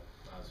up and go,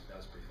 that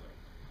was pretty funny.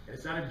 And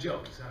it's not a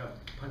joke, it's not a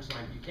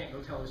punchline. You can't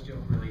go tell this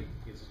joke really.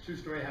 It's a true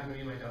story that happened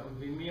to me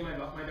and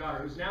my daughter,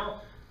 who's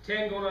now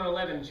 10 going on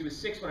 11. She was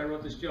 6 when I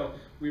wrote this joke.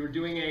 We were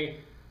doing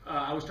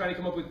I was trying to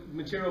come up with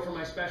material for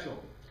my special,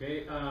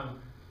 okay?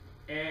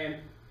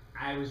 And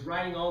I was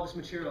writing all this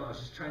material. I was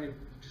just trying to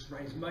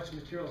write as much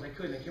material as I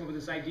could, and I came up with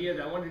this idea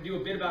that I wanted to do a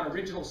bit about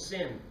original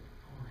sin.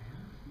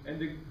 And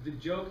the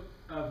joke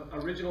of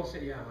original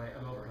sin, yeah,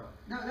 I'm over, huh?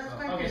 No, that's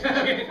fine.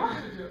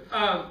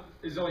 Okay.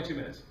 It's only 2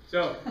 minutes.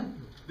 So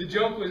the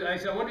joke was, I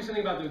said, I want to do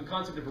something about the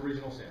concept of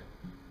original sin.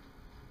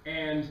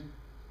 And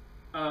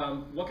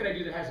what can I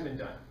do that hasn't been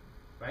done,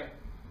 right?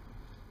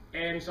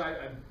 And so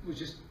I was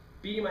just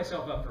beating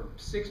myself up for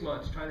 6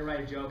 months trying to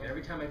write a joke. And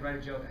every time I'd write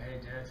a joke,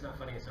 it's not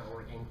funny, it's not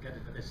working.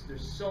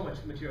 There's so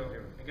much material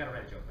here. I got to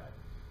write a joke about it.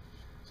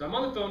 So I'm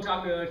on the phone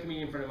talking to another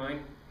comedian friend of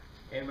mine.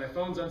 And my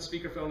phone's on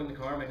speakerphone in the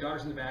car. My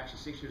daughter's in the back. She's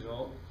 6 years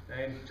old. And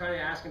I'm trying to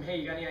ask him, hey,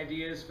 you got any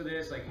ideas for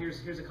this? Like,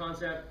 here's a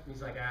concept. And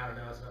he's like, I don't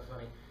know. It's not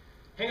funny.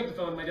 Hang up the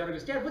phone. My daughter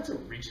goes, Dad, what's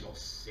original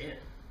sin?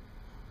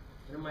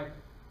 And I'm like,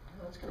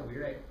 oh, that's kind of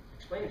weird. I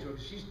explained it to her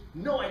because she's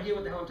no idea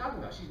what the hell I'm talking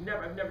about. She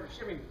never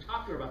even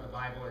talked to her about the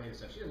Bible or any of this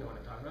stuff. She doesn't know what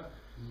I'm talking about.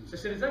 So I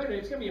said, it's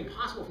going to be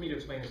impossible for me to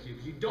explain this to you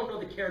because you don't know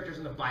the characters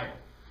in the Bible.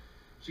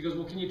 She goes,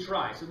 well, can you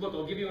try? I said, look,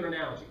 I'll give you an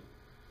analogy.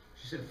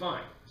 She said,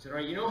 fine. I said, all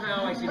right, you know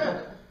how I said,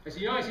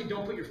 you know how I say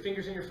don't put your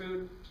fingers in your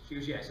food? She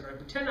goes, yeah. I said, all right,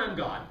 pretend I'm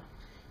God.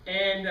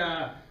 And,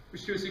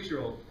 which to a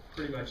 6-year-old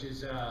pretty much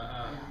is,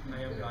 I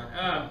am God.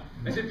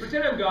 I said,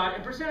 pretend I'm God,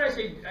 and pretend I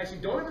say,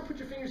 don't ever put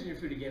your fingers in your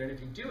food again, and if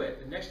you do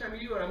it, the next time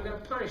you do it, I'm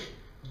going to punish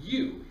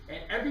you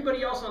and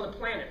everybody else on the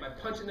planet by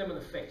punching them in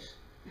the face.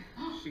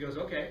 She goes,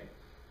 okay.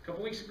 A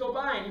couple weeks go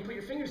by, and you put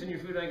your fingers in your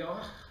food, and I go,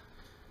 oh,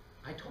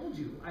 I told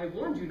you, I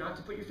warned you not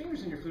to put your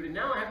fingers in your food, and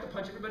now I have to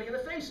punch everybody in the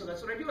face, so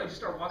that's what I do. I just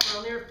start walking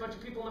around there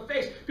punching people in the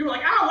face. People are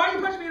like, ow, why are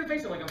you punching me in the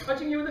face? I'm like, I'm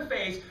punching you in the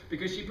face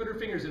because she put her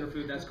fingers in her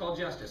food. That's called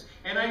justice.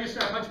 And I just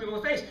start punching people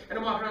in the face, and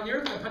I'm walking around the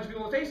earth, and I'm punching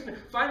people in the face, and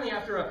finally,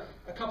 after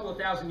a couple of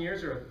thousand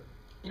years, or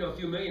a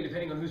few million,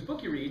 depending on whose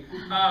book you read,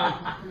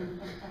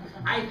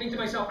 I think to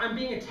myself, I'm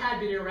being a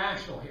tad bit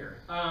irrational here.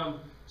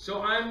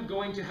 So I'm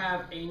going to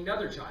have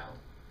another child,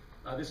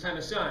 this time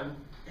a son,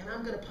 and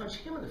I'm going to punch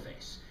him in the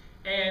face.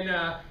 And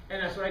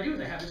that's what I do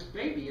is I have this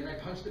baby and I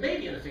punch the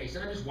baby in the face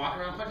and I'm just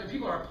walking around punching.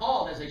 People are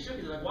appalled as they should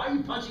be. They're like, why are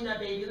you punching that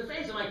baby in the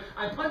face? I'm like,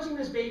 I'm punching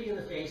this baby in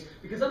the face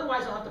because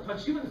otherwise I'll have to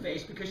punch you in the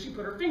face because she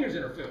put her fingers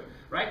in her food,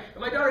 right? And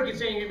my daughter gets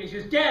angry at me. She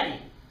goes,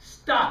 Daddy,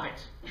 stop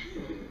it.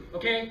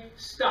 Okay?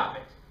 Stop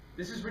it.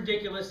 This is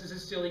ridiculous. This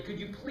is silly. Could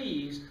you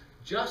please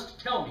just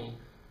tell me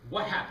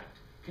what happened?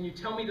 Can you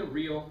tell me the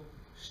real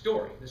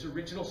story? This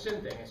original sin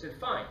thing. I said,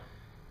 fine.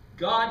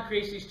 God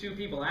creates these two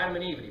people, Adam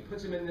and Eve, and he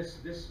puts them in this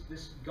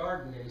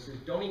garden, and he says,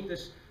 don't eat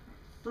this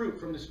fruit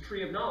from this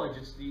tree of knowledge.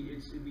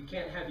 We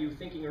can't have you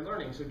thinking or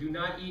learning, so do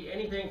not eat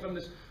anything from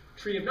this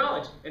tree of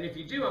knowledge. And if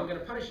you do, I'm going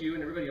to punish you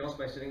and everybody else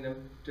by sending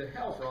them to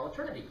hell for all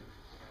eternity.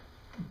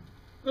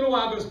 A little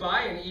while goes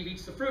by, and Eve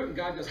eats the fruit, and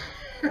God goes,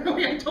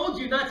 I told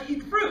you not to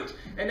eat the fruit,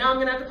 and now I'm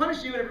going to have to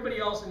punish you and everybody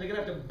else, and they're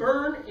going to have to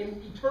burn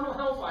in eternal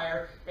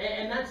hellfire,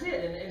 and that's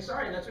it, and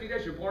sorry, and that's what he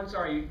does. You're born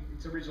sorry,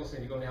 it's original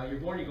sin, you're going to hell.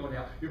 You're going to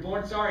hell. You're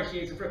born sorry, she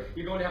ate some fruit,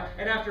 you're going to hell.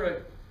 And after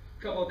a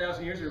couple of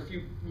thousand years, or a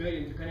few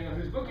million, depending on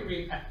whose book you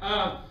read,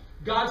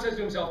 God says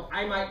to himself,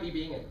 I might be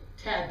being a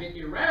tad bit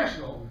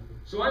irrational,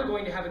 so I'm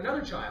going to have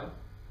another child,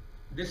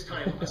 this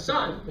time a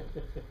son,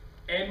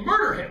 and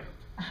murder him.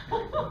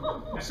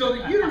 So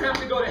that you don't have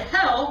to go to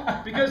hell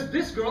because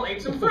this girl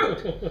ate some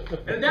fruit.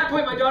 And at that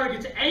point, my daughter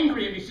gets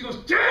angry at me. She goes,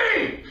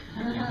 Daddy!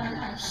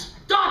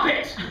 Stop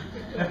it!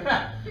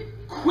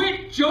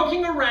 Quit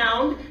joking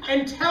around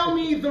and tell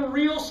me the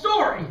real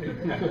story.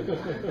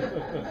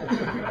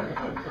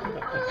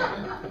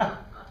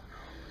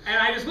 And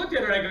I just looked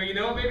at her and I go, you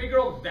know, baby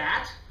girl,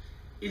 that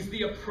is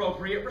the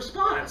appropriate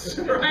response,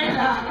 right?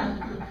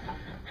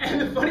 And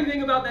the funny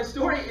thing about that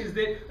story is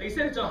that, like I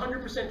said, it's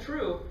 100%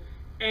 true.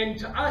 And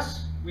to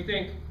us, we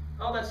think,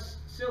 oh, that's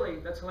silly,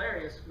 that's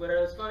hilarious,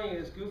 whatever, it's funny,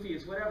 it's goofy,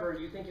 it's whatever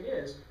you think it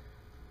is.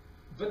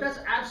 But that's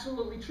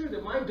absolutely true,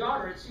 that my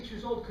daughter at 6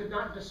 years old could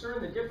not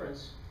discern the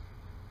difference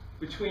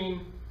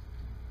between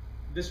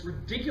this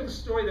ridiculous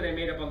story that I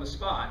made up on the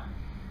spot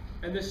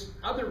and this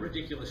other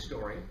ridiculous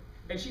story.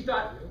 And she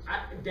thought,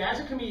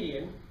 Dad's a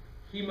comedian,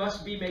 he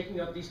must be making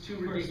up these two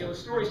ridiculous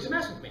stories to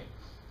mess with me.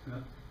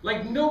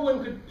 Like no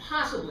one could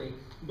possibly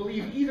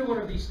believe either one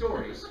of these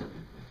stories.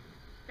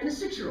 And a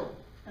 6-year-old.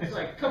 It's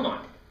like, come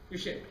on, you're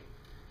shitting me.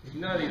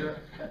 None of these are.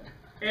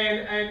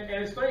 And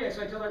it's funny,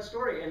 so I tell that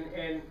story,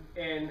 and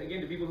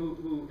again, to people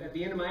who at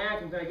the end of my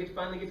act, and I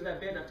finally get to that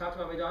bit, and I've talked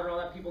about my daughter and all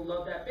that, people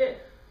love that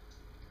bit.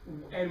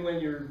 And when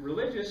you're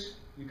religious,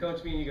 you come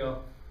to me and you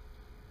go,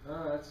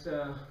 oh, that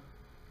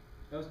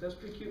was a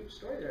pretty cute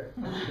story there.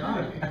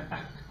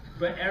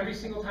 But every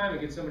single time I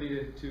get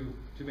somebody to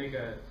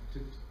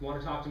want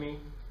to talk to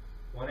me,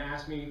 want to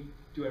ask me,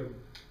 did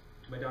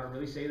my daughter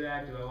really say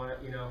that? Do I want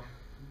to,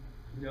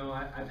 no,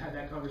 I've had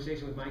that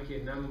conversation with my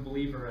kid, and I'm a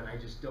believer, and I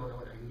just don't know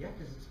what I mean. Yeah,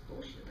 because it's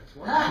bullshit. That's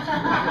why.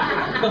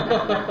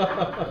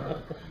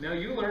 Now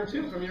you learn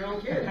too from your own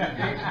kid.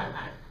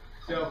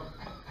 So,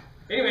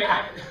 anyway,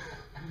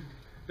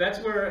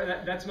 that's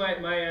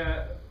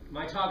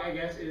my talk. I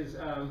guess is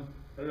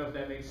I don't know if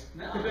that makes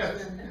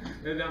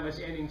there's not much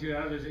ending to it. I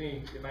don't know if there's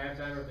any. If I have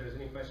time, or if there's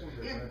any questions.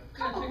 Or, yeah,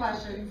 couple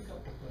questions.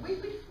 We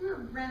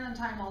ran on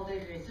time all day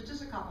today, so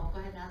just a couple.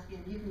 Go ahead and ask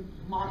again. You can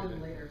mod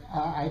them later.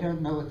 I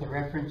don't know what the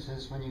reference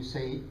is when you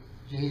say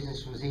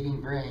Jesus was eating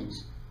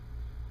brains.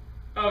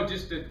 Oh,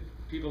 just that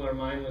people are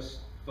mindless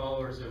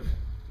followers of.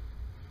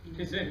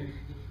 He's been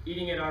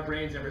eating in our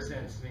brains ever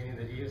since, meaning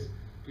that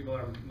people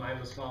are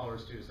mindless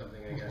followers to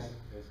something, I guess.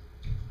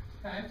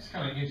 Okay. I'm just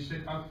kind of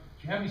interested. Do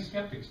you have any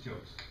skeptics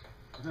jokes?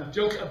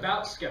 Jokes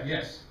about skeptics.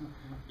 Yes.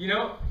 You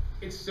know,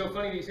 it's so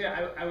funny that you say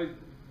that.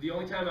 The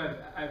only time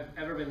I've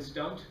ever been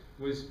stumped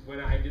was when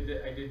I did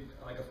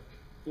like a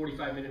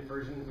 45-minute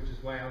version, which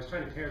is why I was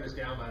trying to pare this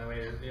down, by the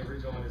way. The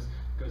original one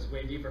goes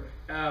way deeper.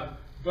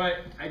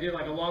 But I did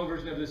like a long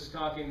version of this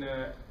talk in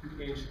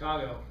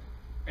Chicago,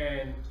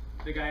 and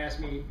the guy asked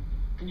me,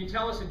 "Can you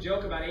tell us a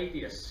joke about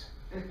atheists?"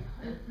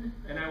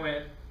 And I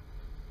went,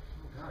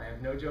 God, I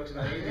have no jokes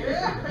about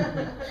atheists.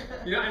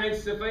 And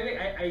it's the funny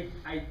thing.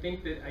 I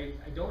think that I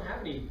don't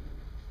have any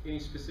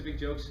specific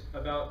jokes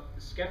about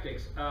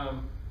skeptics.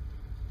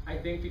 I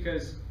think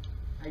because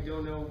I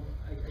don't know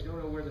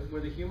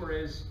where the humor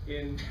is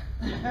in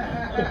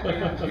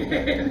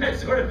that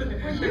sort of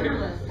thing. We're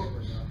humorless.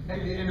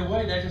 In a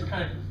way, that just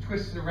kind of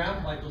twists it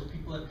around, like those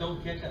people that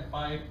don't get that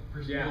 5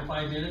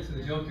 minutes of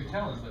the joke you're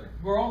telling. But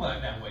we're all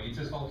that way. It's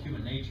just all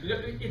human nature.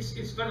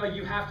 It's funny. Like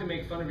you have to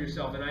make fun of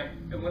yourself, and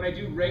when I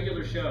do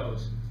regular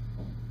shows,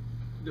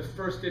 the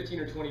first 15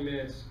 or 20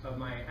 minutes of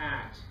my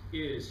act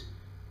is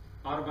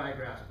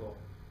autobiographical,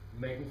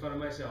 making fun of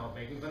myself,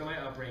 making fun of my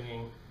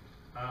upbringing.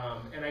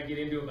 And I get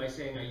into it by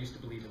saying I used to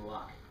believe in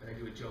luck, and I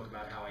do a joke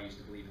about how I used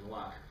to believe in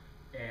luck,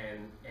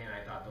 and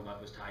I thought the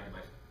luck was tied to my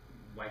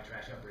white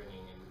trash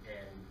upbringing,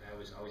 and I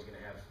was always going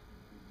to have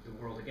the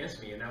world against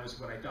me, and that was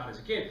what I thought as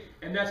a kid,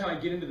 and that's how I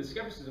get into the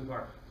skepticism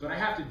part. But I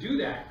have to do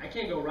that. I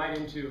can't go right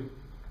into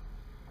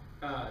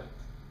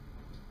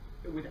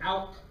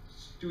without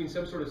doing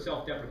some sort of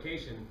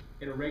self-deprecation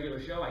in a regular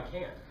show. I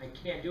can't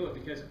do it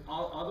because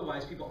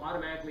otherwise people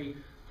automatically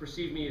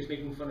perceive me as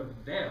making fun of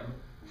them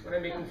when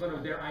I'm making fun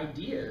of their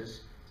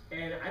ideas,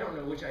 and I don't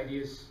know which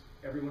ideas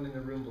everyone in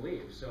the room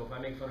believes. So if I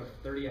make fun of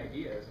 30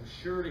 ideas, I'm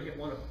sure to hit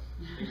one of them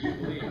that you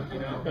believe,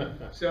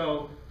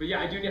 So, but yeah,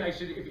 I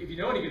should. If you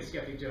know any good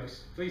skeptic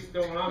jokes, please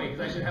throw one on me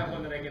because I should have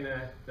one that I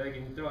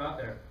can throw out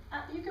there.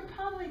 You could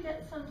probably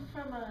get some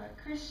from a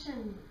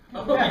Christian.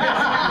 Oh, yes.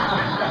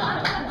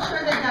 I'm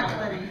sure they have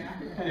plenty.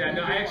 Yeah,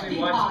 no, I actually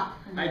watched.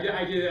 I did.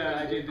 I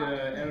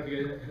don't know if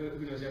you guys,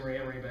 who knows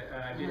Emery, but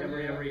I did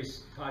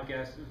Emery's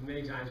podcast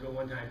many times. But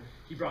one time,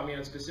 he brought me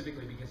on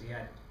specifically because he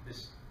had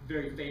this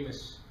very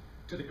famous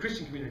to the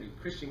Christian community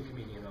Christian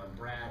comedian on,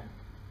 Brad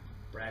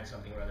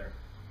something or other,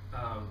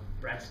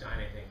 Brad Stein,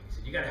 I think. He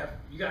said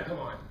you gotta come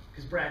on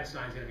because Brad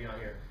Stein's gonna be on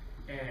here,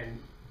 and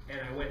and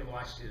I went and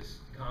watched his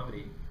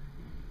comedy.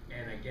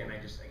 And again, I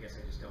guess I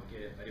just don't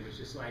get it. But it was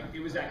just like, it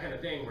was that kind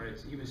of thing where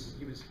he was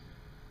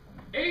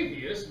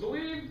atheists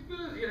believe,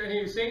 you know, and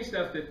he was saying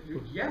stuff that,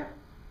 yes,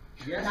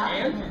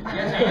 and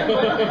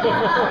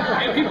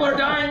people are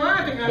dying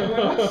laughing. I'm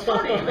going, what's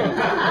funny? That's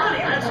funny.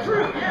 That's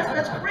true. Yes,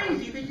 that's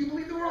crazy that you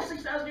believe the world's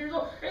 6,000 years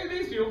old. Hey,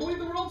 these people believe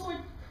the world's like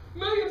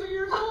millions of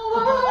years old.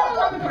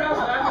 The crowd's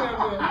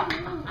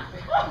laughing.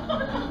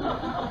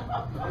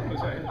 I'm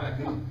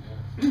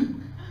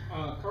going.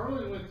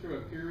 Carlin went through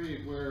a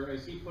period where,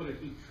 as he put it,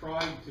 he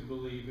tried to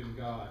believe in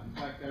God. In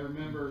fact, I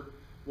remember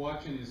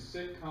watching his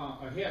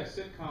sitcom. He had a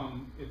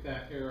sitcom at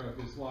that era of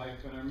his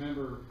life, and I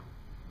remember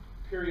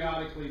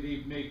periodically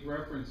they'd make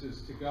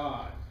references to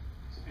God,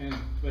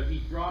 but he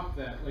dropped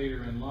that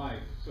later in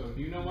life. So,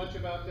 do you know much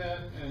about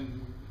that,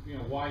 and you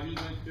know why he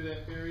went through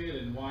that period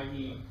and why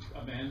he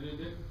abandoned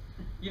it?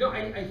 You know,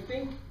 I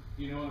think.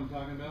 Do you know what I'm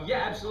talking about? Yeah,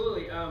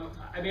 absolutely.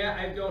 I mean,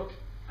 I don't.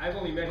 I've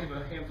only met him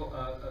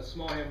a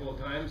small handful of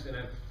times, and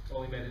I've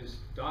only met his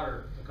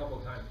daughter a couple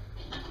of times.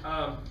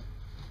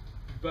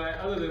 But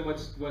other than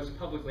what's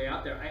publicly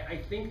out there, I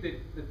think that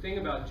the thing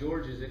about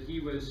George is that he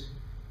was,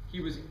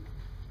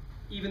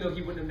 even though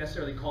he wouldn't have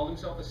necessarily called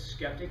himself a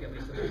skeptic, at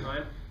least at the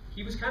time,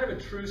 he was kind of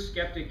a true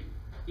skeptic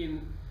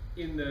in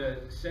the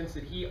sense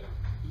that he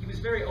was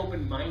very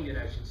open-minded,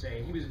 I should say,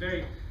 and he was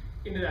very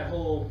into that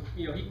whole,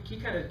 you know, he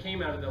kind of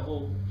came out of the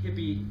whole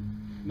hippie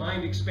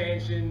mind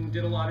expansion,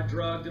 did a lot of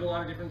drugs, did a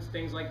lot of different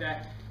things like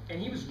that, and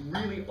he was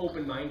really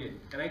open-minded.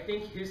 And I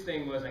think his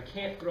thing was, I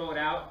can't throw it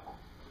out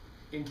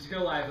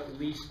until I've at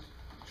least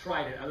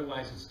tried it,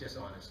 otherwise it's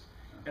dishonest.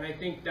 And I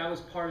think that was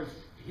part of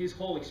his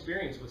whole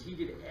experience, was he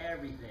did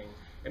everything.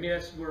 I mean,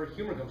 that's where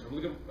humor comes from.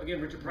 Look at, again,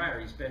 Richard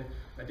Pryor. He's been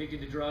addicted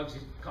to drugs,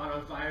 he's caught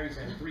on fire, he's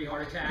had 3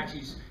 heart attacks,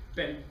 he's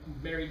been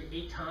married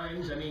 8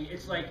 times. I mean,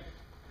 it's like,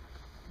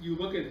 you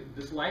look at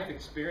this life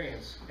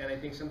experience, and I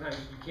think sometimes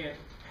you can't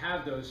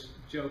have those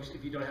jokes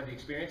if you don't have the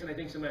experience. And I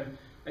think sometimes,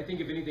 if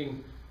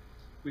anything,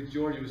 with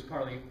George, it was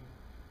probably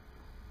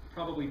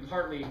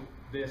partly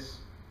this,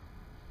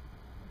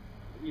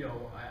 you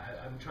know,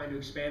 I'm trying to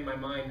expand my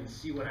mind and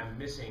see what I'm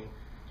missing,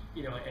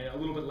 you know, and a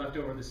little bit left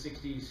over the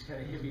 60s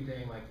kind of hippie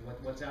thing, like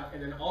what's out.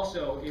 And then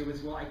also it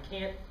was, well, I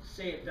can't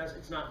say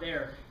it's not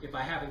there if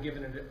I haven't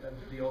given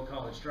it the old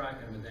college try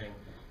kind of a thing.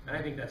 And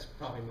I think that's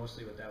probably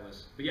mostly what that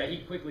was. But yeah, he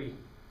quickly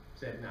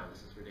said, no,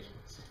 this is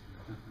ridiculous.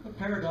 The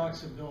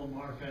paradox of Bill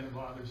Maher kind of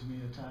bothers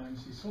me at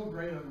times. He's so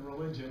great on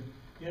religion,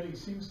 yet he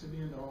seems to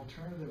be into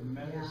alternative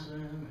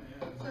medicine.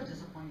 So And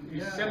disappointing.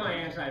 He's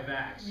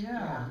semi-anti-vax.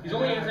 yeah. He's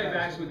only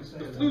anti-vax with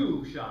the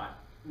flu shot.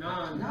 No,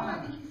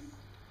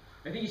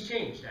 I think he's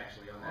changed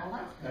actually on that.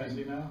 well, that's As good.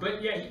 you know?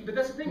 But yeah, but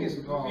that's the thing is,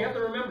 we have to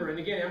remember, and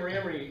again,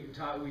 Emery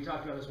we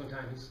talked about this one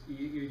time,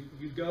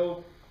 you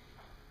go,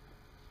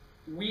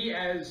 we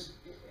as,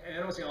 and I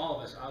don't say all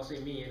of us, I'll say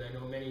me, and I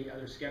know many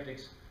other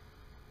skeptics,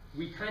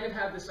 we kind of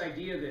have this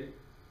idea that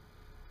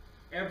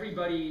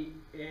everybody,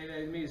 and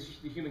I mean it's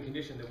the human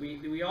condition, that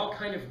we all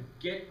kind of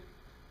get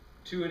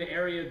to an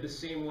area the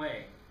same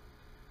way.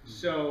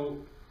 So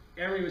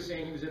Emery was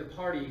saying he was at a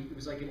party, it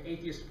was like an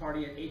atheist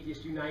party at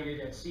Atheist United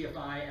at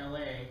CFI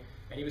LA,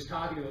 and he was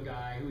talking to a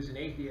guy who was an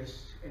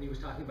atheist, and he was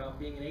talking about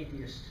being an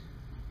atheist,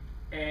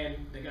 and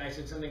the guy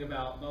said something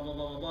about blah blah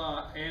blah blah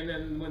blah, and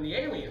then when the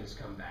aliens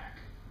come back,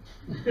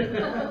 and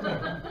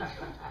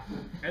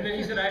then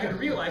he said, I had to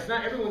realize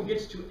not everyone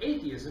gets to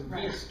atheism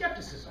via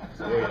skepticism.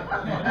 So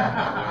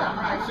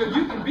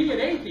you can be an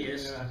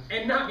atheist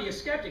and not be a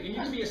skeptic, and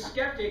you can be a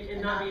skeptic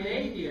and not be an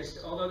atheist,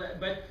 although that,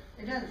 but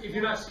It does, if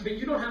you're not, but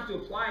you don't have to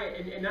apply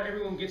it, and not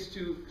everyone gets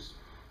to.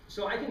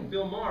 So I think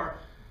Bill Maher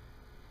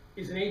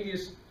is an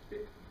atheist,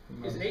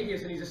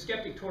 and he's a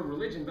skeptic toward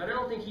religion, but I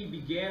don't think he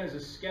began as a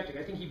skeptic.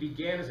 I think he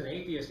began as an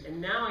atheist, and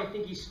now I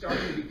think he's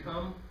starting to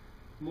become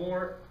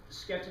more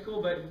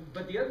skeptical.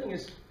 But the other thing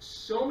is,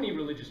 so many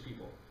religious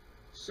people,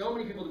 so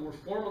many people that were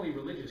formerly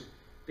religious,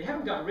 they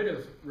haven't gotten rid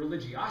of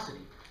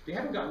religiosity. They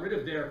haven't gotten rid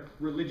of their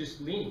religious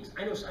leanings.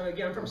 I know,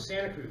 again, I'm from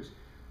Santa Cruz.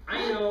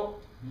 I know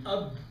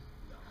of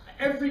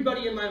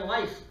everybody in my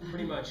life,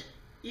 pretty much,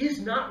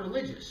 is not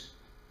religious,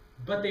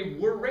 but they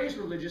were raised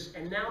religious,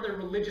 and now they're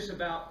religious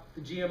about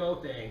the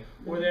GMO thing,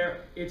 or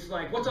it's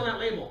like, what's on that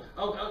label?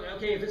 Oh,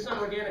 okay, if it's not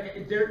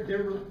organic, their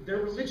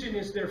religion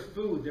is their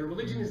food, their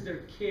religion is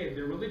their kid,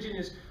 they're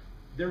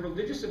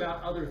religious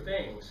about other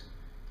things,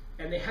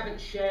 and they haven't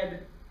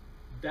shed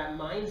that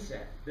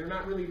mindset. They're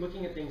not really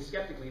looking at things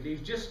skeptically.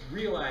 They've just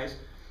realized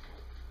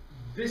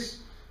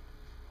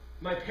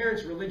my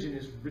parents' religion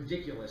is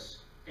ridiculous,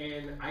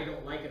 and I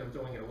don't like it, I'm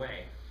throwing it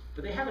away.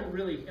 But they haven't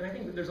really, and I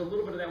think that there's a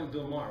little bit of that with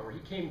Bill Maher, where he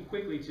came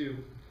quickly to,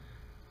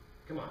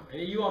 come on,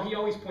 and he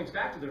always points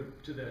back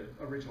to the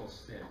original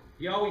sin.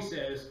 He always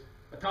says,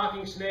 a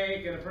talking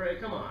snake and a parade,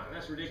 come on,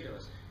 that's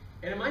ridiculous.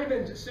 And it might have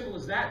been as simple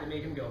as that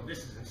made him go,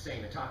 this is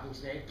insane, a talking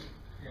snake.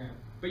 Yeah.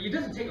 But it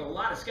doesn't take a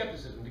lot of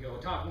skepticism to go,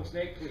 a talking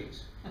snake,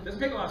 please. It doesn't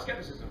take a lot of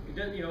skepticism. It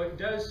does, it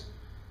does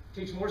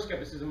takes more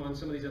skepticism on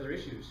some of these other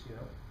issues,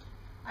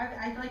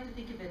 I like to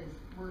think of it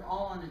as we're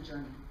all on a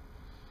journey.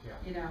 Yeah.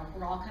 You know,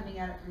 we're all coming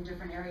at it from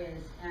different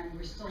areas, and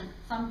we're still,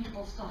 some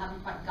people still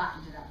haven't quite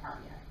gotten to that part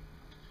yet.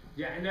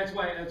 Yeah, and that's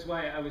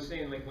why I was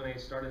saying, like, when I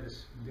started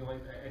this,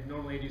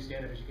 normally I do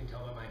stand-up, as you can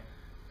tell by my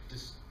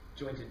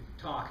disjointed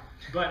talk,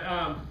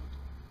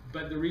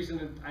 but the reason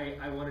that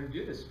I wanted to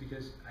do this is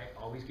because I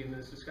always get into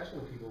this discussion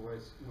with people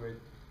where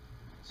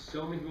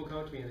so many people come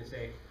up to me and they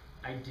say,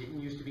 I didn't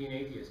used to be an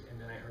atheist,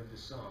 and then I heard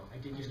this song. I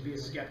didn't used to be a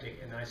skeptic,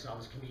 and then I saw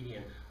this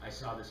comedian. I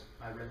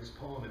read this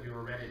poem. Have you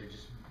ever read it? It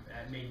just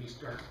made me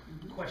start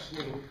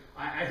questioning.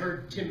 I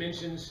heard Tim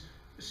Minchin's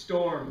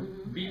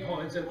Storm beat poem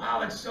and said, wow,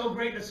 that's so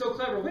great, that's so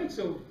clever. Wait,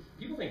 so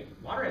people think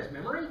water has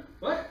memory?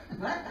 What?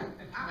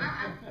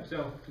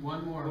 So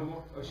One more.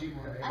 Oh,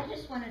 I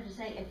just wanted to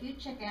say, if you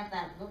check out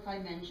that book I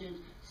mentioned,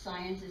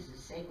 Science is a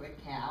Sacred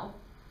Cow,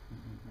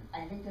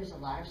 I think there's a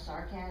lot of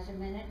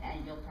sarcasm in it,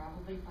 and you'll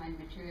probably find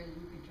material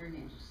you can turn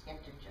into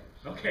skeptic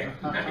jokes. Okay,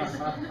 nice.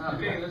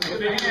 Okay, let's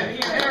Thank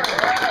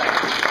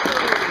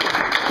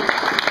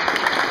you.